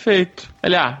ele tinha feito.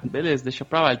 Ele, beleza, deixa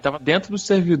pra lá. Ele tava dentro do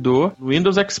servidor, do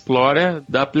Windows Explorer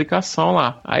da aplicação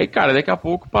lá. Aí, cara, daqui a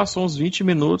pouco passou uns 20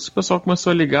 minutos, o pessoal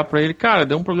começou a ligar pra ele. Cara,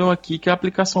 deu um problema aqui que a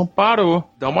aplicação parou.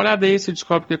 Dá uma olhada aí, você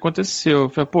descobre o que aconteceu. Eu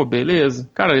falei, pô, beleza.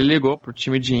 Cara, ele ligou pro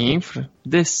time de infra,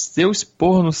 desceu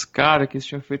expor nos caras que eles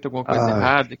tinham feito alguma coisa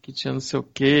errada, que tinha não sei o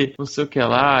que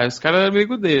lá. Os caras eram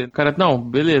amigos dele. O cara, não,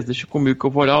 beleza, deixa comigo que eu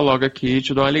vou olhar o log aqui e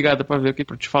te dou uma ligada pra ver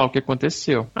pra te falar o que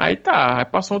aconteceu. Aí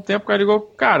passou um tempo, o cara ligou,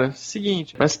 cara,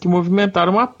 seguinte, parece que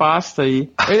movimentaram uma pasta aí.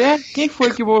 Ele, quem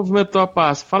foi que movimentou a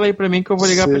pasta? Fala aí pra mim que eu vou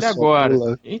ligar pra ele agora.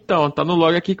 Então, tá no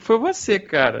log aqui que foi você,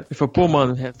 cara. Ele falou, pô,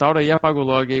 mano, restaura aí e apaga o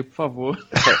log aí, por favor.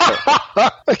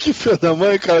 Que filho da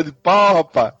mãe, cara de pau,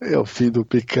 rapaz. É o fim do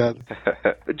picado.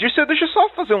 Dirceu, deixa eu só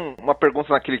fazer uma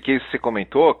pergunta naquele case que você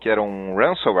comentou, que era um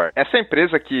ransomware. Essa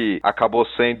empresa que acabou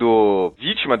sendo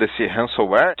vítima desse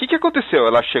ransomware, o que aconteceu?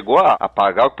 Ela chegou a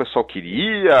pagar o que o pessoal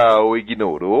queria ou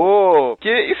ignorou? Porque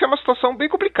isso é uma situação bem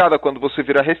complicada quando você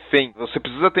vira refém. Você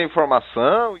precisa ter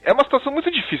informação. É uma situação muito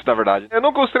difícil, na verdade. Eu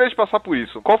não gostaria de passar por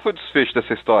isso. Qual foi o desfecho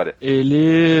dessa história?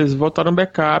 Eles voltaram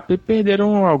backup e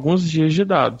perderam alguns dias de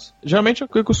dados. Geralmente é o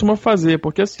que eu costumo fazer,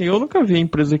 porque assim, eu nunca vi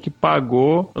empresa que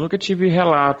pagou, eu nunca tive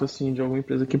relato assim de alguma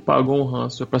empresa que pagou um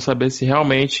ransomware pra saber se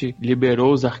realmente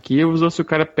liberou os arquivos ou se o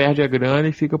cara perde a grana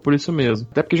e fica por isso mesmo.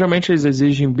 Até porque geralmente eles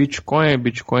exigem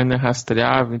Bitcoin é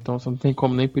rastreável, então você não tem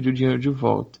como nem pedir o dinheiro de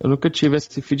volta. Eu nunca tive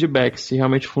esse feedback, se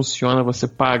realmente funciona você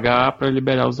pagar pra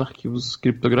liberar os arquivos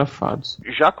criptografados.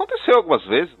 Já aconteceu algumas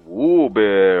vezes,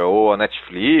 Uber, ou a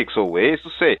Netflix, ou o Waze,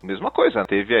 não sei. Mesma coisa,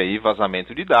 teve aí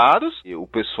vazamento de dados, e o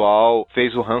pessoal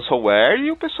fez o ransomware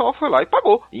e o pessoal foi lá e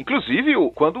pagou. Inclusive,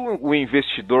 quando o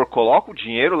investidor coloca o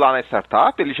dinheiro lá na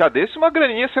startup, ele já deixa uma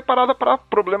graninha separada para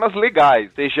problemas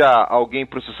legais. Seja alguém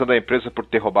processando a empresa por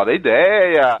ter roubado a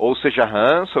ideia, ou seja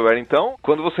ransomware. Então,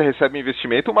 quando você recebe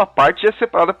investimento, uma parte é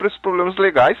separada para esses problemas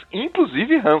legais,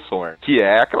 inclusive ransomware, que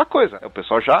é aquela coisa. O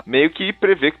pessoal já meio que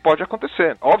prevê que pode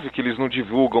acontecer. Óbvio que eles não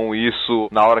divulgam isso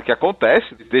na hora que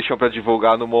acontece, eles deixam para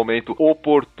divulgar no momento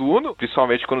oportuno,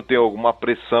 principalmente quando tem alguma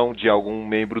pressão de algum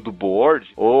membro do board,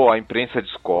 ou a imprensa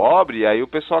descobre, e aí o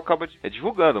pessoal acaba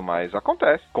divulgando, mas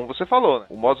acontece. Como você falou, né?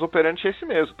 O modus operandi é esse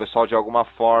mesmo. O pessoal de alguma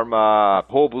forma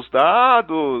rouba os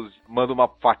dados, manda uma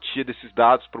fatia desses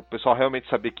dados para o pessoal realmente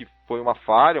saber que foi uma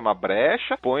falha, uma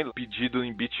brecha, põe o pedido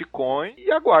em Bitcoin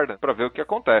e aguarda para ver o que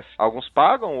acontece. Alguns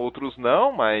pagam, outros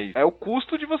não, mas é o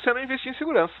custo de você não investir em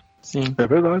segurança. Sim. É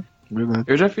verdade.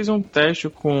 Eu já fiz um teste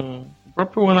com o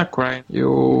próprio WannaCry.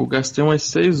 Eu gastei umas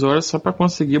 6 horas só pra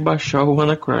conseguir baixar o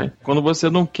WannaCry. Quando você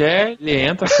não quer, ele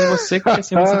entra sem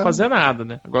você fazer nada,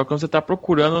 né? Agora, quando você tá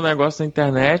procurando um negócio na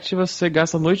internet, você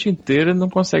gasta a noite inteira e não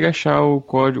consegue achar o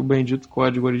bendito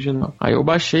código original. Aí eu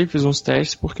baixei, fiz uns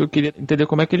testes porque eu queria entender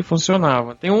como é que ele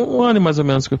funcionava. Tem um ano mais ou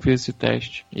menos que eu fiz esse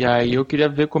teste. E aí eu queria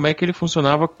ver como é que ele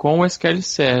funcionava com o SQL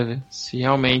Server. Se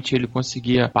realmente ele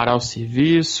conseguia parar o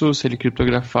serviço, se ele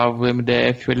criptografava o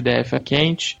MDF ou o LDF a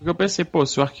quente. Porque eu pensei,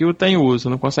 se o arquivo tem uso,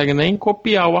 não consegue nem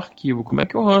copiar o arquivo, como é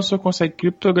que o ransomware consegue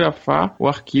criptografar o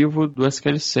arquivo do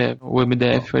SQL Server, o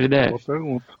MDF ou o LDF? Boa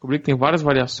pergunta. Descobri que tem várias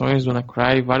variações do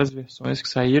WannaCry, várias versões que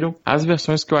saíram. As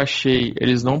versões que eu achei,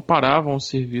 eles não paravam o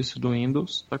serviço do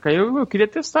Windows, só que aí eu queria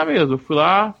testar mesmo. Eu fui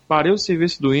lá, parei o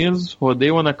serviço do Windows,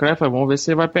 rodei o WannaCry e falei, vamos ver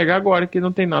se vai pegar agora que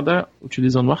não tem nada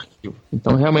utilizando o arquivo.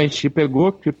 Então realmente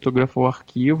pegou, criptografou o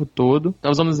arquivo todo.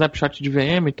 Estava usando o Snapshot de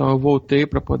VM, então eu voltei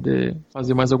para poder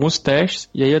fazer mais alguns testes.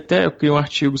 E aí até eu criei um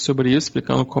artigo sobre isso,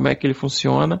 explicando como é que ele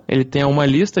funciona. Ele tem uma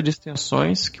lista de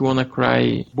extensões que o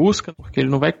WannaCry busca, porque ele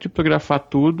não vai criptografar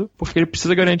tudo, porque ele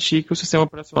precisa garantir que o sistema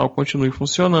operacional continue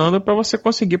funcionando para você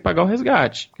conseguir pagar o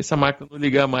resgate. Porque se a máquina não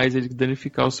ligar mais e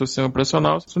danificar o seu sistema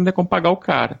operacional, você não tem como pagar o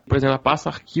cara. Por exemplo, ela passa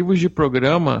arquivos de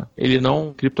programa, ele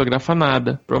não criptografa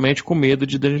nada, provavelmente com medo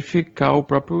de danificar o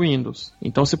próprio Windows.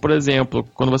 Então, se por exemplo,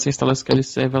 quando você instala o SQL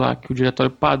Server lá, que o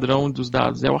diretório padrão dos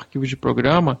dados é o arquivo de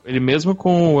programa, ele mesmo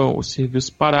com o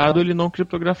serviço parado, ele não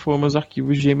criptografou meus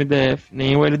arquivos de MDF,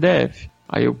 nem o LDF.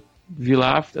 Aí eu vi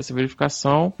lá essa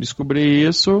verificação, descobri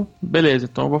isso, beleza,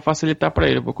 então eu vou facilitar para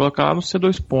ele, eu vou colocar lá no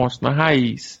C2 pontos, na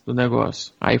raiz do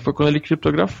negócio. Aí foi quando ele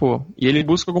criptografou. E ele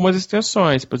busca algumas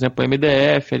extensões, por exemplo,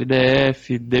 MDF,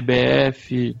 LDF,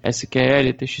 DBF,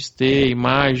 SQL, TXT,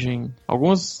 imagem,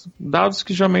 alguns dados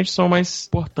que geralmente são mais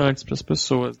importantes para as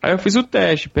pessoas. Aí eu fiz o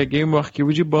teste, peguei o meu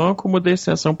arquivo de banco, mudei a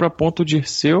extensão para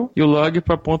 .dirceu e o log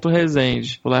para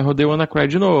 .resende. Fui lá e rodei o WannaCry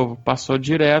de novo, passou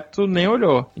direto, nem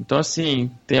olhou. Então assim,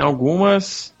 tem alguns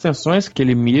algumas extensões que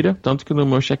ele mira, tanto que no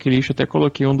meu checklist eu até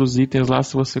coloquei um dos itens lá,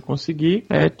 se você conseguir,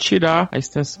 é tirar a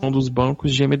extensão dos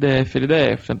bancos de MDF e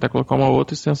LDF, tentar colocar uma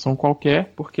outra extensão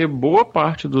qualquer, porque boa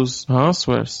parte dos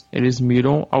ransomwares, eles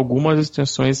miram algumas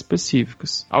extensões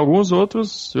específicas. Alguns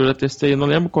outros, eu já testei, eu não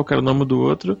lembro qual era o nome do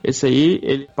outro, esse aí,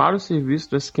 ele para o serviço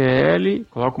do SQL,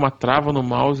 coloca uma trava no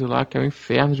mouse lá, que é o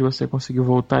inferno de você conseguir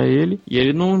voltar ele, e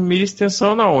ele não mira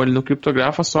extensão não, ele não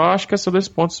criptografa só, acho que é só 2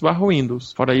 pontos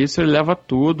 /Windows. Fora isso, ele leva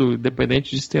tudo,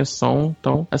 independente de extensão.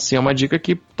 Então, assim, é uma dica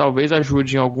que talvez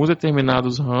ajude em alguns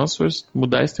determinados ransomwares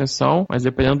mudar a extensão, mas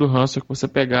dependendo do ransomware que você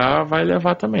pegar, vai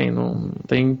levar também. Não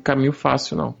tem caminho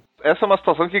fácil, não. Essa é uma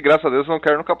situação que, graças a Deus, eu não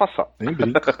quero nunca passar. Nem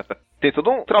brinca. Tem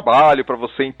todo um trabalho pra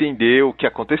você entender o que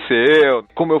aconteceu,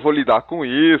 como eu vou lidar com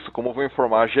isso, como eu vou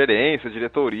informar a gerência, a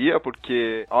diretoria,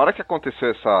 porque a hora que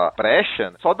aconteceu essa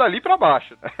brecha, só dali pra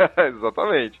baixo.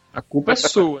 Exatamente. A culpa é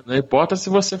sua, não importa se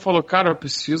você falou, cara, eu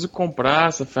preciso comprar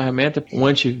essa ferramenta, um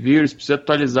antivírus, preciso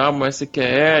atualizar uma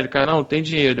SQL, cara, não tem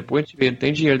dinheiro, depois a gente vê, não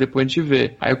tem dinheiro, depois a gente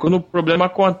vê. Aí quando o problema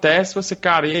acontece, você,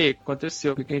 cara, e aí,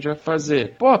 aconteceu, o que a gente vai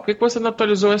fazer? Pô, por que você não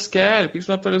atualizou o SQL? Por que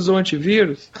você não atualizou o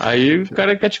antivírus? Aí o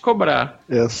cara quer te cobrar.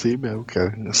 É assim mesmo,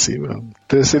 cara. É assim mesmo.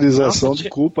 Terceirização de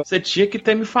culpa. Você tinha que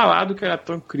ter me falado que era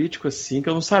tão crítico assim que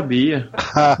eu não sabia.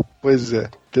 Pois é.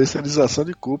 Terceirização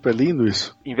de culpa. É lindo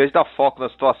isso. Em vez de dar foco na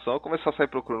situação, começar a sair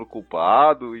procurando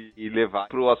culpado e levar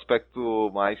pro aspecto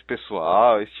mais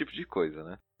pessoal, esse tipo de coisa,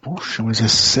 né? Puxa, mas é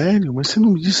sério? Mas você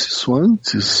não me disse isso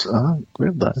antes? Ah,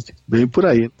 verdade. Bem por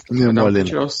aí. Não,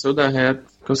 tirar o seu da reta.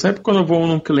 Eu sempre, quando eu vou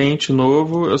num cliente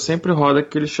novo, eu sempre rodo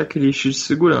aquele checklist de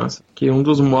segurança. Que um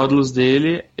dos módulos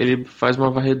dele, ele faz uma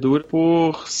varredura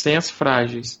por senhas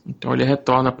frágeis. Então ele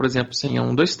retorna, por exemplo, senha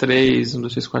 123,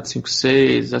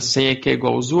 123456, a senha que é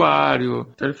igual ao usuário.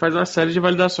 Então ele faz uma série de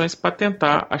validações para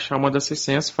tentar achar uma dessas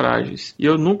senhas frágeis. E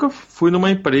eu nunca fui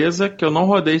numa empresa que eu não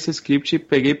rodei esse script e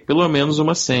peguei pelo menos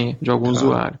uma senha de algum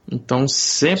usuário. Então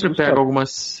sempre pego alguma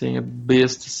senha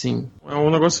besta, assim. É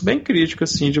um negócio bem crítico,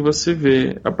 assim, de você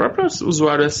ver. A própria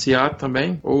usuário SA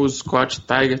também, ou o Scott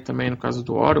Tiger também, no caso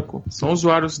do Oracle, são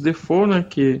usuários default, né,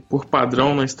 que por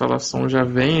padrão na instalação já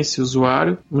vem esse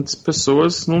usuário. Muitas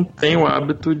pessoas não têm o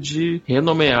hábito de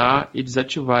renomear e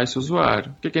desativar esse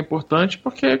usuário. O que é importante?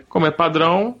 Porque, como é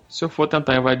padrão, se eu for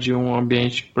tentar invadir um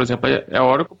ambiente, por exemplo, é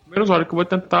Oracle, o primeiro usuário que eu vou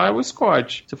tentar é o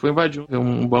Scott. Se eu for invadir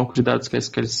um banco de dados que é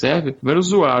SQL Server, o primeiro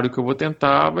usuário que eu vou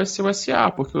tentar vai ser o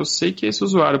SA, porque eu sei que esse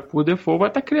usuário, por default, vai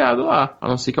estar criado lá, a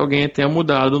não ser que alguém tenha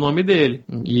mudado o nome dele,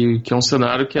 e que é um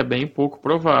cenário que é bem pouco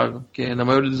provável, porque na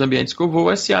maioria dos ambientes que eu vou,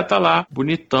 o SA tá lá,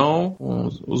 bonitão, um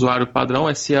usuário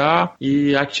padrão SA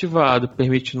e ativado,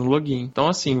 permitindo login. Então,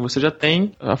 assim, você já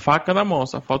tem a faca na mão,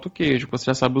 só falta o queijo. Você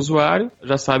já sabe o usuário,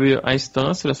 já sabe a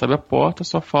instância, já sabe a porta,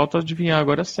 só falta adivinhar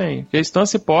agora a senha. Porque a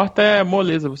instância e porta é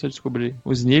moleza você descobrir.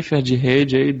 O sniffer de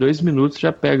rede aí, 2 minutos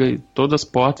já pega aí todas as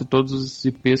portas e todos os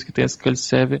IPs que tem SQL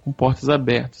Server com portas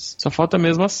abertas. Só falta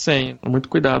mesmo a senha. Muito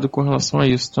cuidado com relação a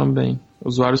isso também.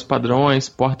 Usuários padrões,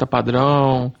 porta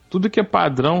padrão, tudo que é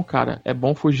padrão, cara, é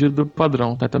bom fugir do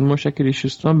padrão. Tá no meu checklist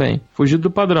isso também. Fugir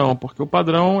do padrão, porque o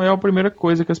padrão é a primeira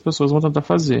coisa que as pessoas vão tentar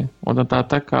fazer. Vão tentar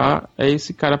atacar é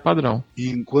esse cara padrão.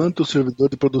 E enquanto o servidor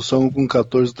de produção com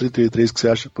 1433 que você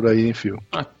acha por aí, hein, Fio?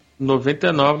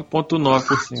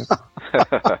 99,9%.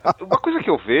 Uma coisa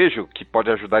que eu vejo que pode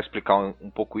ajudar a explicar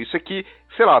um pouco isso é que,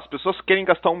 sei lá, as pessoas querem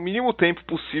gastar o mínimo tempo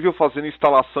possível fazendo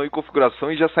instalação e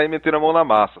configuração e já sair metendo a mão na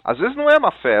massa. Às vezes não é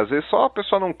má fé, às vezes só a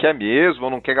pessoa não quer mesmo, ou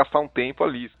não quer gastar um tempo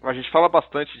ali. A gente fala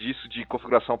bastante disso de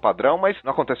configuração padrão, mas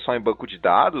não acontece só em banco de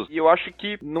dados, e eu acho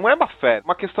que não é má fé, é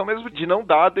uma questão mesmo de não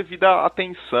dar a devida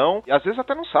atenção, e às vezes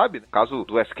até não sabe. No caso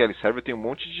do SQL Server tem um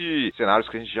monte de cenários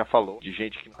que a gente já falou, de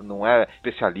gente que não é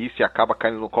especialista e acaba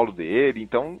caindo no colo dele,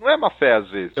 então não é má fé às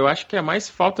vezes. Eu acho que é mais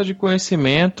falta de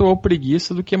conhecimento ou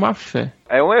preguiça do que má fé.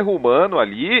 É um erro humano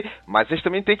ali, mas a gente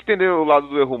também tem que entender o lado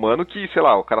do erro humano que, sei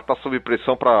lá, o cara tá sob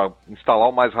pressão pra instalar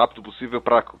o mais rápido possível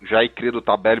pra já ir criando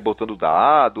tabela e botando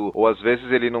dado, ou às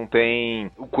vezes ele não tem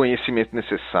o conhecimento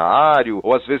necessário,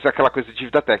 ou às vezes é aquela coisa de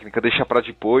dívida técnica, deixa pra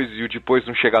depois e o depois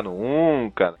não chega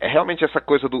nunca. É realmente essa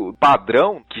coisa do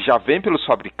padrão que já vem pelos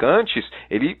fabricantes,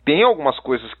 ele tem algumas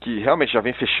coisas que realmente já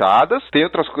vem fechadas, tem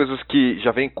outras coisas que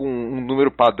já vem com um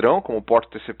número padrão, como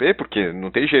porta TCP, porque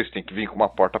não tem jeito, tem que vir com uma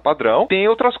porta padrão, tem tem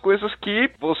outras coisas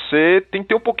que você tem que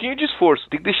ter um pouquinho de esforço.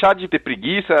 Tem que deixar de ter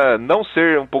preguiça, não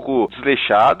ser um pouco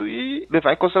desleixado e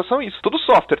levar em consideração isso. Todo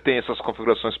software tem essas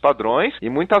configurações padrões e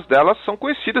muitas delas são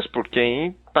conhecidas por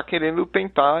quem está querendo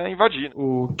tentar invadir.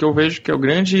 O que eu vejo que é o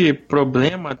grande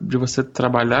problema de você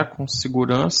trabalhar com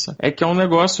segurança é que é um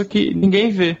negócio que ninguém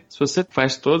vê. Se você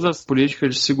faz todas as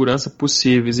políticas de segurança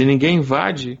possíveis e ninguém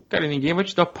invade, cara, ninguém vai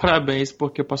te dar parabéns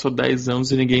porque passou 10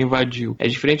 anos e ninguém invadiu. É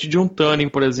diferente de um tuning,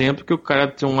 por exemplo, que o cara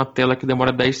tem uma tela que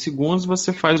demora 10 segundos,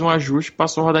 você faz um ajuste e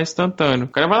passou a rodar instantâneo. O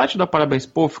cara vai lá te dar parabéns.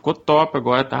 Pô, ficou top,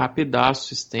 agora tá rapidaço o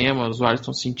sistema, os usuários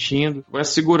estão sentindo. Agora,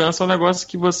 segurança é um negócio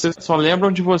que você só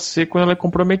lembram de você quando ela é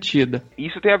comprometida.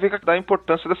 Isso tem a ver com a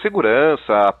importância da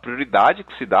segurança, a prioridade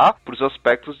que se dá para os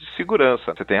aspectos de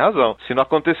segurança. Você tem razão. Se não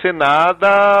acontecer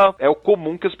nada, é o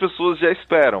comum que as pessoas já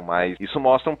esperam, mas isso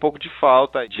mostra um pouco de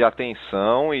falta de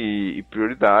atenção e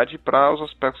prioridade para os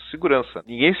aspectos de segurança.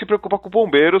 Ninguém se preocupa com o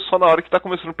bombeiro só na hora que está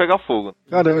começando a pegar fogo.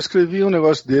 Cara, eu escrevi um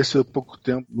negócio desse há pouco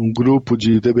tempo num grupo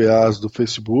de DBAs do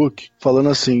Facebook, falando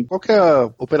assim, qual que é a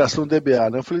operação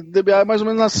DBA, né? Eu falei, DBA é mais ou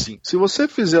menos assim. Se você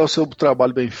fizer o seu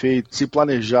trabalho bem feito, se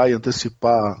planejar e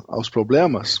antecipar aos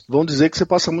problemas, vão dizer que você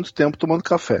passa muito tempo tomando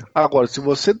café. Agora, se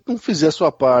você não fizer a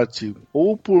sua parte,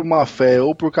 ou por má fé,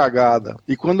 ou por cagada,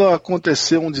 e quando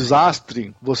acontecer um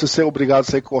desastre, você ser obrigado a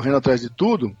sair correndo atrás de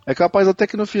tudo, é capaz até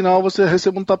que no final você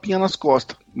receba um tapinha nas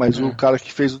costas. Mas o cara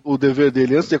que fez o dever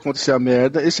dele antes de acontecer a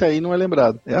merda, esse aí não é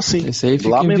lembrado. É assim. Esse aí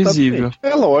fica invisível.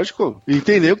 É lógico.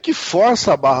 Entendeu que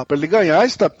força a barra pra ele ganhar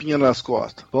esse tapinha nas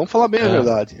costas. Vamos falar bem a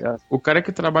verdade. O cara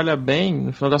que trabalha bem,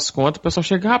 no final das contas, o pessoal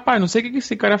chega, rapaz, não sei o que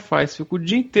esse cara faz, fica o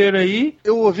dia inteiro aí.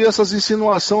 Eu ouvi essas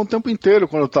insinuações o tempo inteiro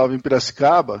quando eu tava em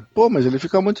Piracicaba. Pô, mas ele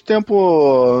fica muito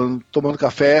tempo tomando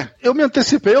café. Eu me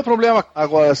antecipei ao problema.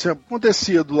 Agora, se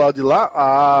acontecia do lado de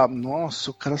lá,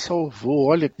 nossa, o cara salvou,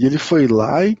 olha. E ele foi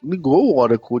lá e ligou o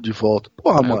Oracle de volta.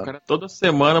 Porra, mano. O cara toda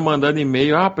semana mandando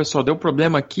e-mail, pessoal, deu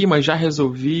problema aqui, mas já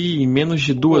resolvi em menos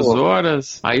de 2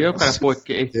 horas. Aí o cara,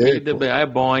 aquele DBA é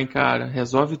bom, hein, cara,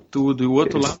 resolve tudo. E o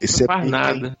outro lá não faz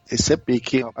nada. Esse é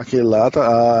pique. Aquele lá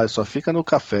só fica no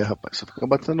café, rapaz. Só fica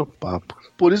batendo papo.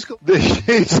 Por isso que eu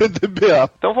deixei de ser DBA.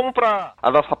 Então vamos para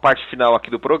a nossa parte final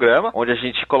aqui do programa, onde a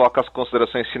gente coloca as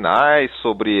considerações finais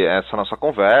sobre essa nossa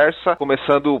conversa.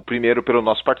 Começando primeiro pelo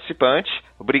nosso participante.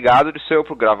 Obrigado, Dirceu,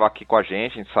 por gravar aqui com a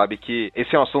gente. A gente sabe que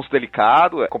esse é um assunto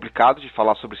delicado, é complicado de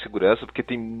falar sobre segurança, porque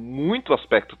tem muito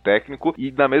aspecto técnico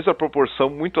e, na mesma proporção,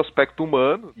 muito aspecto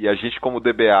humano. E a gente, como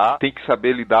DBA, tem que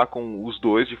saber lidar com os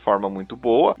dois de forma muito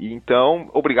boa. E então,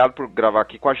 obrigado por gravar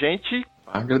aqui com a gente.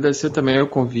 Agradecer também o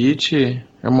convite.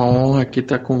 É uma honra aqui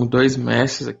estar com 2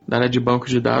 mestres da área de banco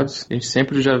de dados. A gente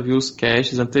sempre já viu os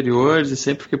casts anteriores e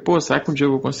sempre fiquei, será que um dia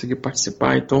eu vou conseguir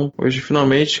participar? Então, hoje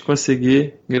finalmente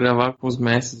consegui gravar com os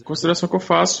mestres. A consideração que eu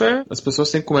faço é as pessoas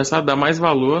têm que começar a dar mais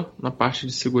valor na parte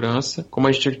de segurança. Como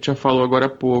a gente já falou agora há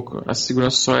pouco, a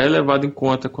segurança só é levada em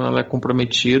conta quando ela é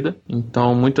comprometida.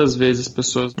 Então, muitas vezes as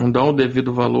pessoas não dão o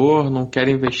devido valor, não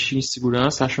querem investir em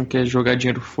segurança, acham que é jogar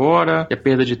dinheiro fora, que é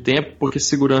perda de tempo, porque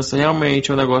segurança realmente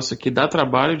é um negócio que dá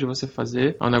trabalho de você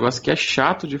fazer, é um negócio que é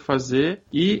chato de fazer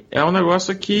e é um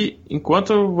negócio que,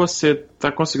 enquanto você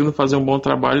tá conseguindo fazer um bom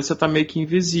trabalho, você tá meio que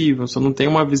invisível, você não tem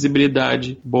uma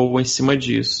visibilidade boa em cima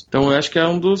disso. Então eu acho que é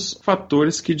um dos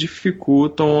fatores que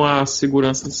dificultam a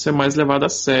segurança de ser mais levada a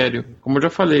sério. Como eu já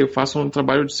falei, eu faço um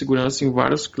trabalho de segurança em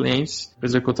vários clientes,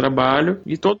 empresa que eu trabalho,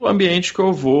 e todo ambiente que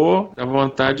eu vou, dá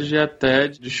vontade de até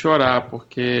de chorar,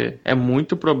 porque é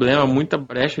muito problema, muita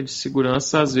brecha de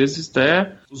segurança, às vezes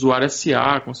até usuário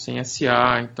SA, com senha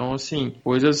SA, então assim,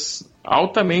 coisas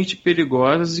altamente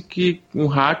perigosas e que um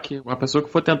hacker, uma pessoa que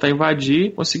for tentar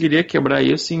invadir, conseguiria quebrar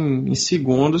isso em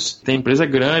segundos. Tem empresa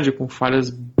grande com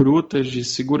falhas brutas de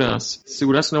segurança.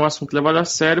 Segurança não é um assunto levado a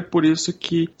sério, por isso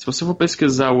que, se você for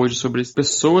pesquisar hoje sobre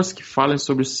pessoas que falam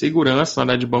sobre segurança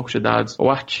na área de banco de dados ou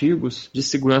artigos de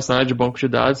segurança na área de banco de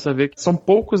dados, você vai ver que são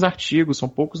poucos artigos, são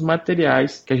poucos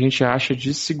materiais que a gente acha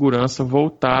de segurança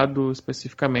voltado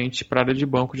especificamente para a área de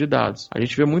banco de dados. A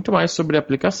gente vê muito mais sobre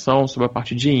aplicação, sobre a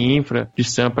parte de infra, de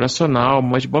sistema operacional,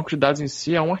 mas de banco de dados em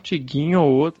si é um artiguinho ou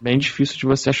outro, bem difícil de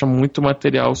você achar muito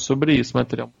material sobre isso,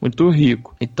 material muito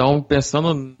rico. Então,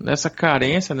 pensando nessa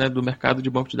carência, né, do mercado de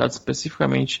banco de dados,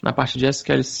 especificamente na parte de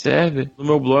SQL Server, no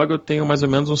meu blog eu tenho mais ou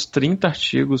menos uns 30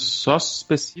 artigos só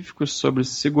específicos sobre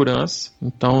segurança.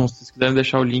 Então, se vocês quiserem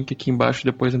deixar o link aqui embaixo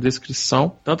depois na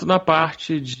descrição, tanto na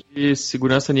parte de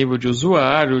segurança a nível de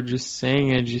usuário, de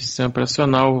senha, de sistema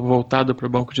operacional voltado para o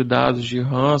banco de dados, de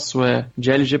ransomware,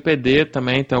 de LGPD, LGPD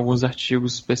também, tem alguns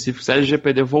artigos específicos.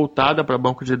 LGPD voltada para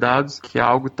banco de dados, que é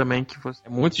algo também que é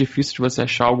muito difícil de você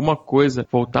achar alguma coisa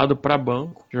voltado para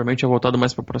banco. Geralmente é voltado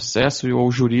mais para processo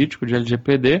ou jurídico de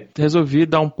LGPD. Resolvi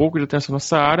dar um pouco de atenção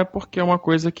nessa área porque é uma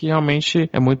coisa que realmente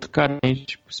é muito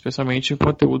carente, especialmente em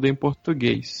conteúdo em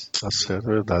português. Tá certo,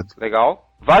 é verdade. Legal.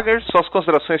 Wagner, suas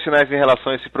considerações finais em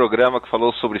relação a esse programa que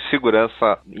falou sobre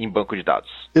segurança em banco de dados.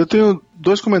 Eu tenho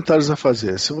 2 comentários a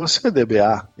fazer. Se você é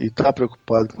DBA e está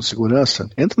preocupado com segurança,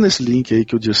 entra nesse link aí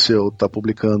que o Dirceu está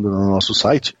publicando no nosso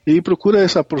site e procura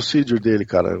essa procedure dele,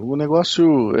 cara. O negócio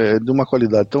é de uma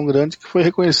qualidade tão grande que foi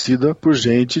reconhecida por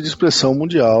gente de expressão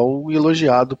mundial e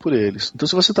elogiado por eles. Então,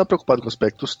 se você está preocupado com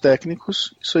aspectos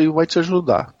técnicos, isso aí vai te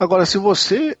ajudar. Agora, se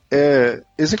você é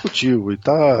executivo e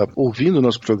está ouvindo o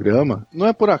nosso programa, não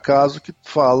é por acaso que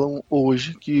falam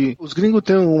hoje que os gringos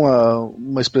têm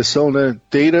uma expressão, né?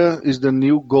 Data is the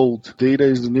new gold, data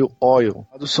is the new oil.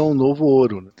 Dados são o novo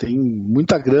ouro. Né? Tem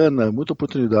muita grana, muita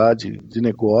oportunidade de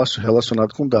negócio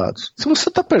relacionado com dados. Se você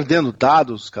está perdendo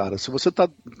dados, cara, se você está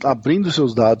abrindo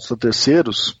seus dados a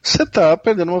terceiros, você está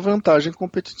perdendo uma vantagem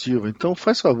competitiva. Então,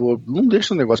 faz favor, não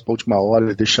deixa o negócio para a última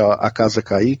hora e deixar a casa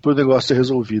cair para o negócio ser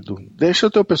resolvido. Deixa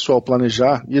o teu pessoal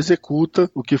planejar e executa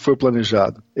o que foi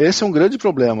planejado. Esse é um grande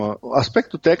problema. O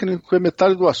aspecto técnico é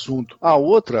metade do assunto. A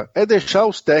outra é deixar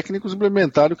os técnicos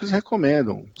implementarem o que eles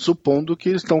recomendam, supondo que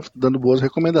eles estão dando boas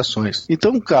recomendações.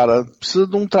 Então, cara, precisa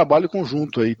de um trabalho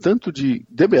conjunto aí, tanto de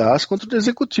DBAs quanto de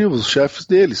executivos, os chefes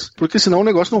deles, porque senão o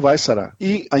negócio não vai sarar.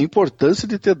 E a importância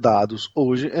de ter dados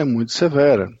hoje é muito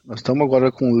severa. Nós estamos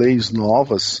agora com leis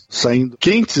novas saindo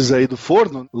quentes aí do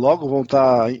forno, logo vão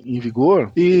estar em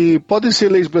vigor, e podem ser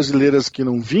leis brasileiras que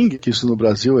não vinguem, que isso no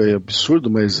Brasil é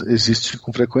absurdo, mas existe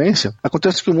com frequência.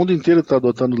 Acontece que o mundo inteiro está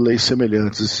adotando leis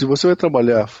semelhantes. Se você vai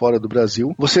trabalhar fora do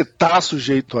Brasil, você está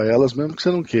sujeito a elas, mesmo que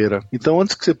você não queira. Então,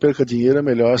 antes que você perca dinheiro, é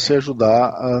melhor você ajudar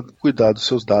a cuidar dos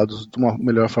seus dados de uma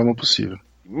melhor forma possível.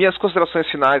 Minhas considerações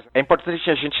finais, é importante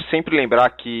a gente sempre lembrar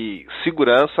que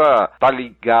segurança está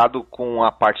ligado com a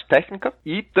parte técnica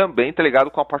e também está ligado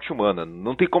com a parte humana.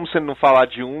 Não tem como você não falar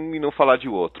de um e não falar de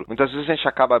outro. Muitas vezes a gente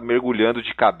acaba mergulhando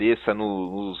de cabeça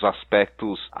nos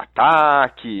aspectos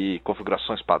ataque,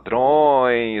 configurações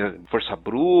padrões, força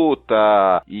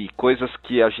bruta e coisas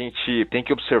que a gente tem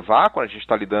que observar quando a gente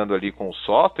está lidando ali com o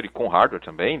software e com o hardware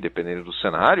também, dependendo do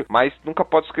cenário, mas nunca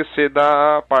pode esquecer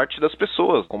da parte das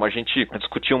pessoas. Como a gente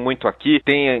discutiu muito aqui,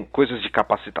 tem coisas de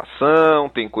capacitação,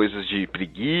 tem coisas de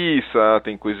preguiça,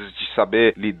 tem coisas de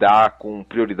saber lidar com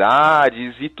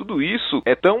prioridades, e tudo isso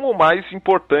é tão ou mais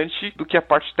importante do que a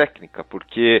parte técnica,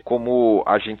 porque como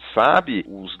a gente sabe,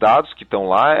 os dados que estão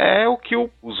lá é o que o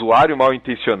usuário mal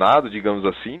intencionado, digamos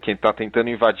assim, quem está tentando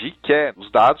invadir, quer.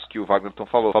 Os dados que o Wagner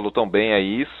falou tão bem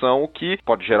aí são o que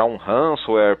pode gerar um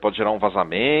ransomware, pode gerar um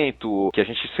vazamento, que a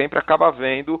gente sempre acaba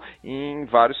vendo em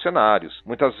vários cenários.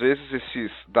 Muitas vezes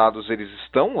esses dados eles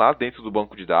estão lá dentro do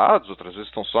banco de dados, outras vezes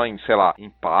estão só em, sei lá, em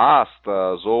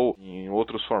pastas ou em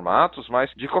outros formatos, mas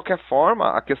de qualquer forma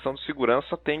a questão de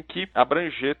segurança tem que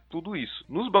abranger tudo isso.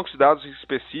 Nos bancos de dados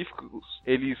específicos,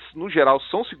 eles no geral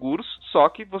são seguros, só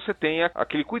que você tem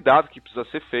aquele cuidado que precisa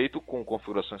ser feito com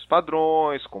configurações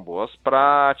padrões, com boas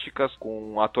práticas,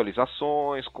 com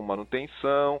atualizações, com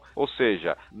manutenção, ou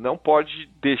seja, não pode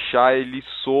deixar ele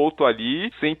solto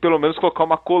ali sem pelo menos colocar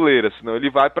uma coleira, senão ele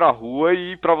vai pra rua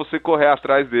e pra você correr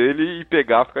atrás dele e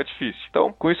pegar fica difícil.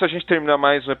 Então, com isso a gente termina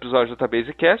mais um episódio do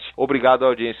Database Cast. Obrigado à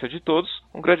audiência de todos,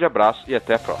 um grande abraço e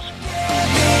até a próxima.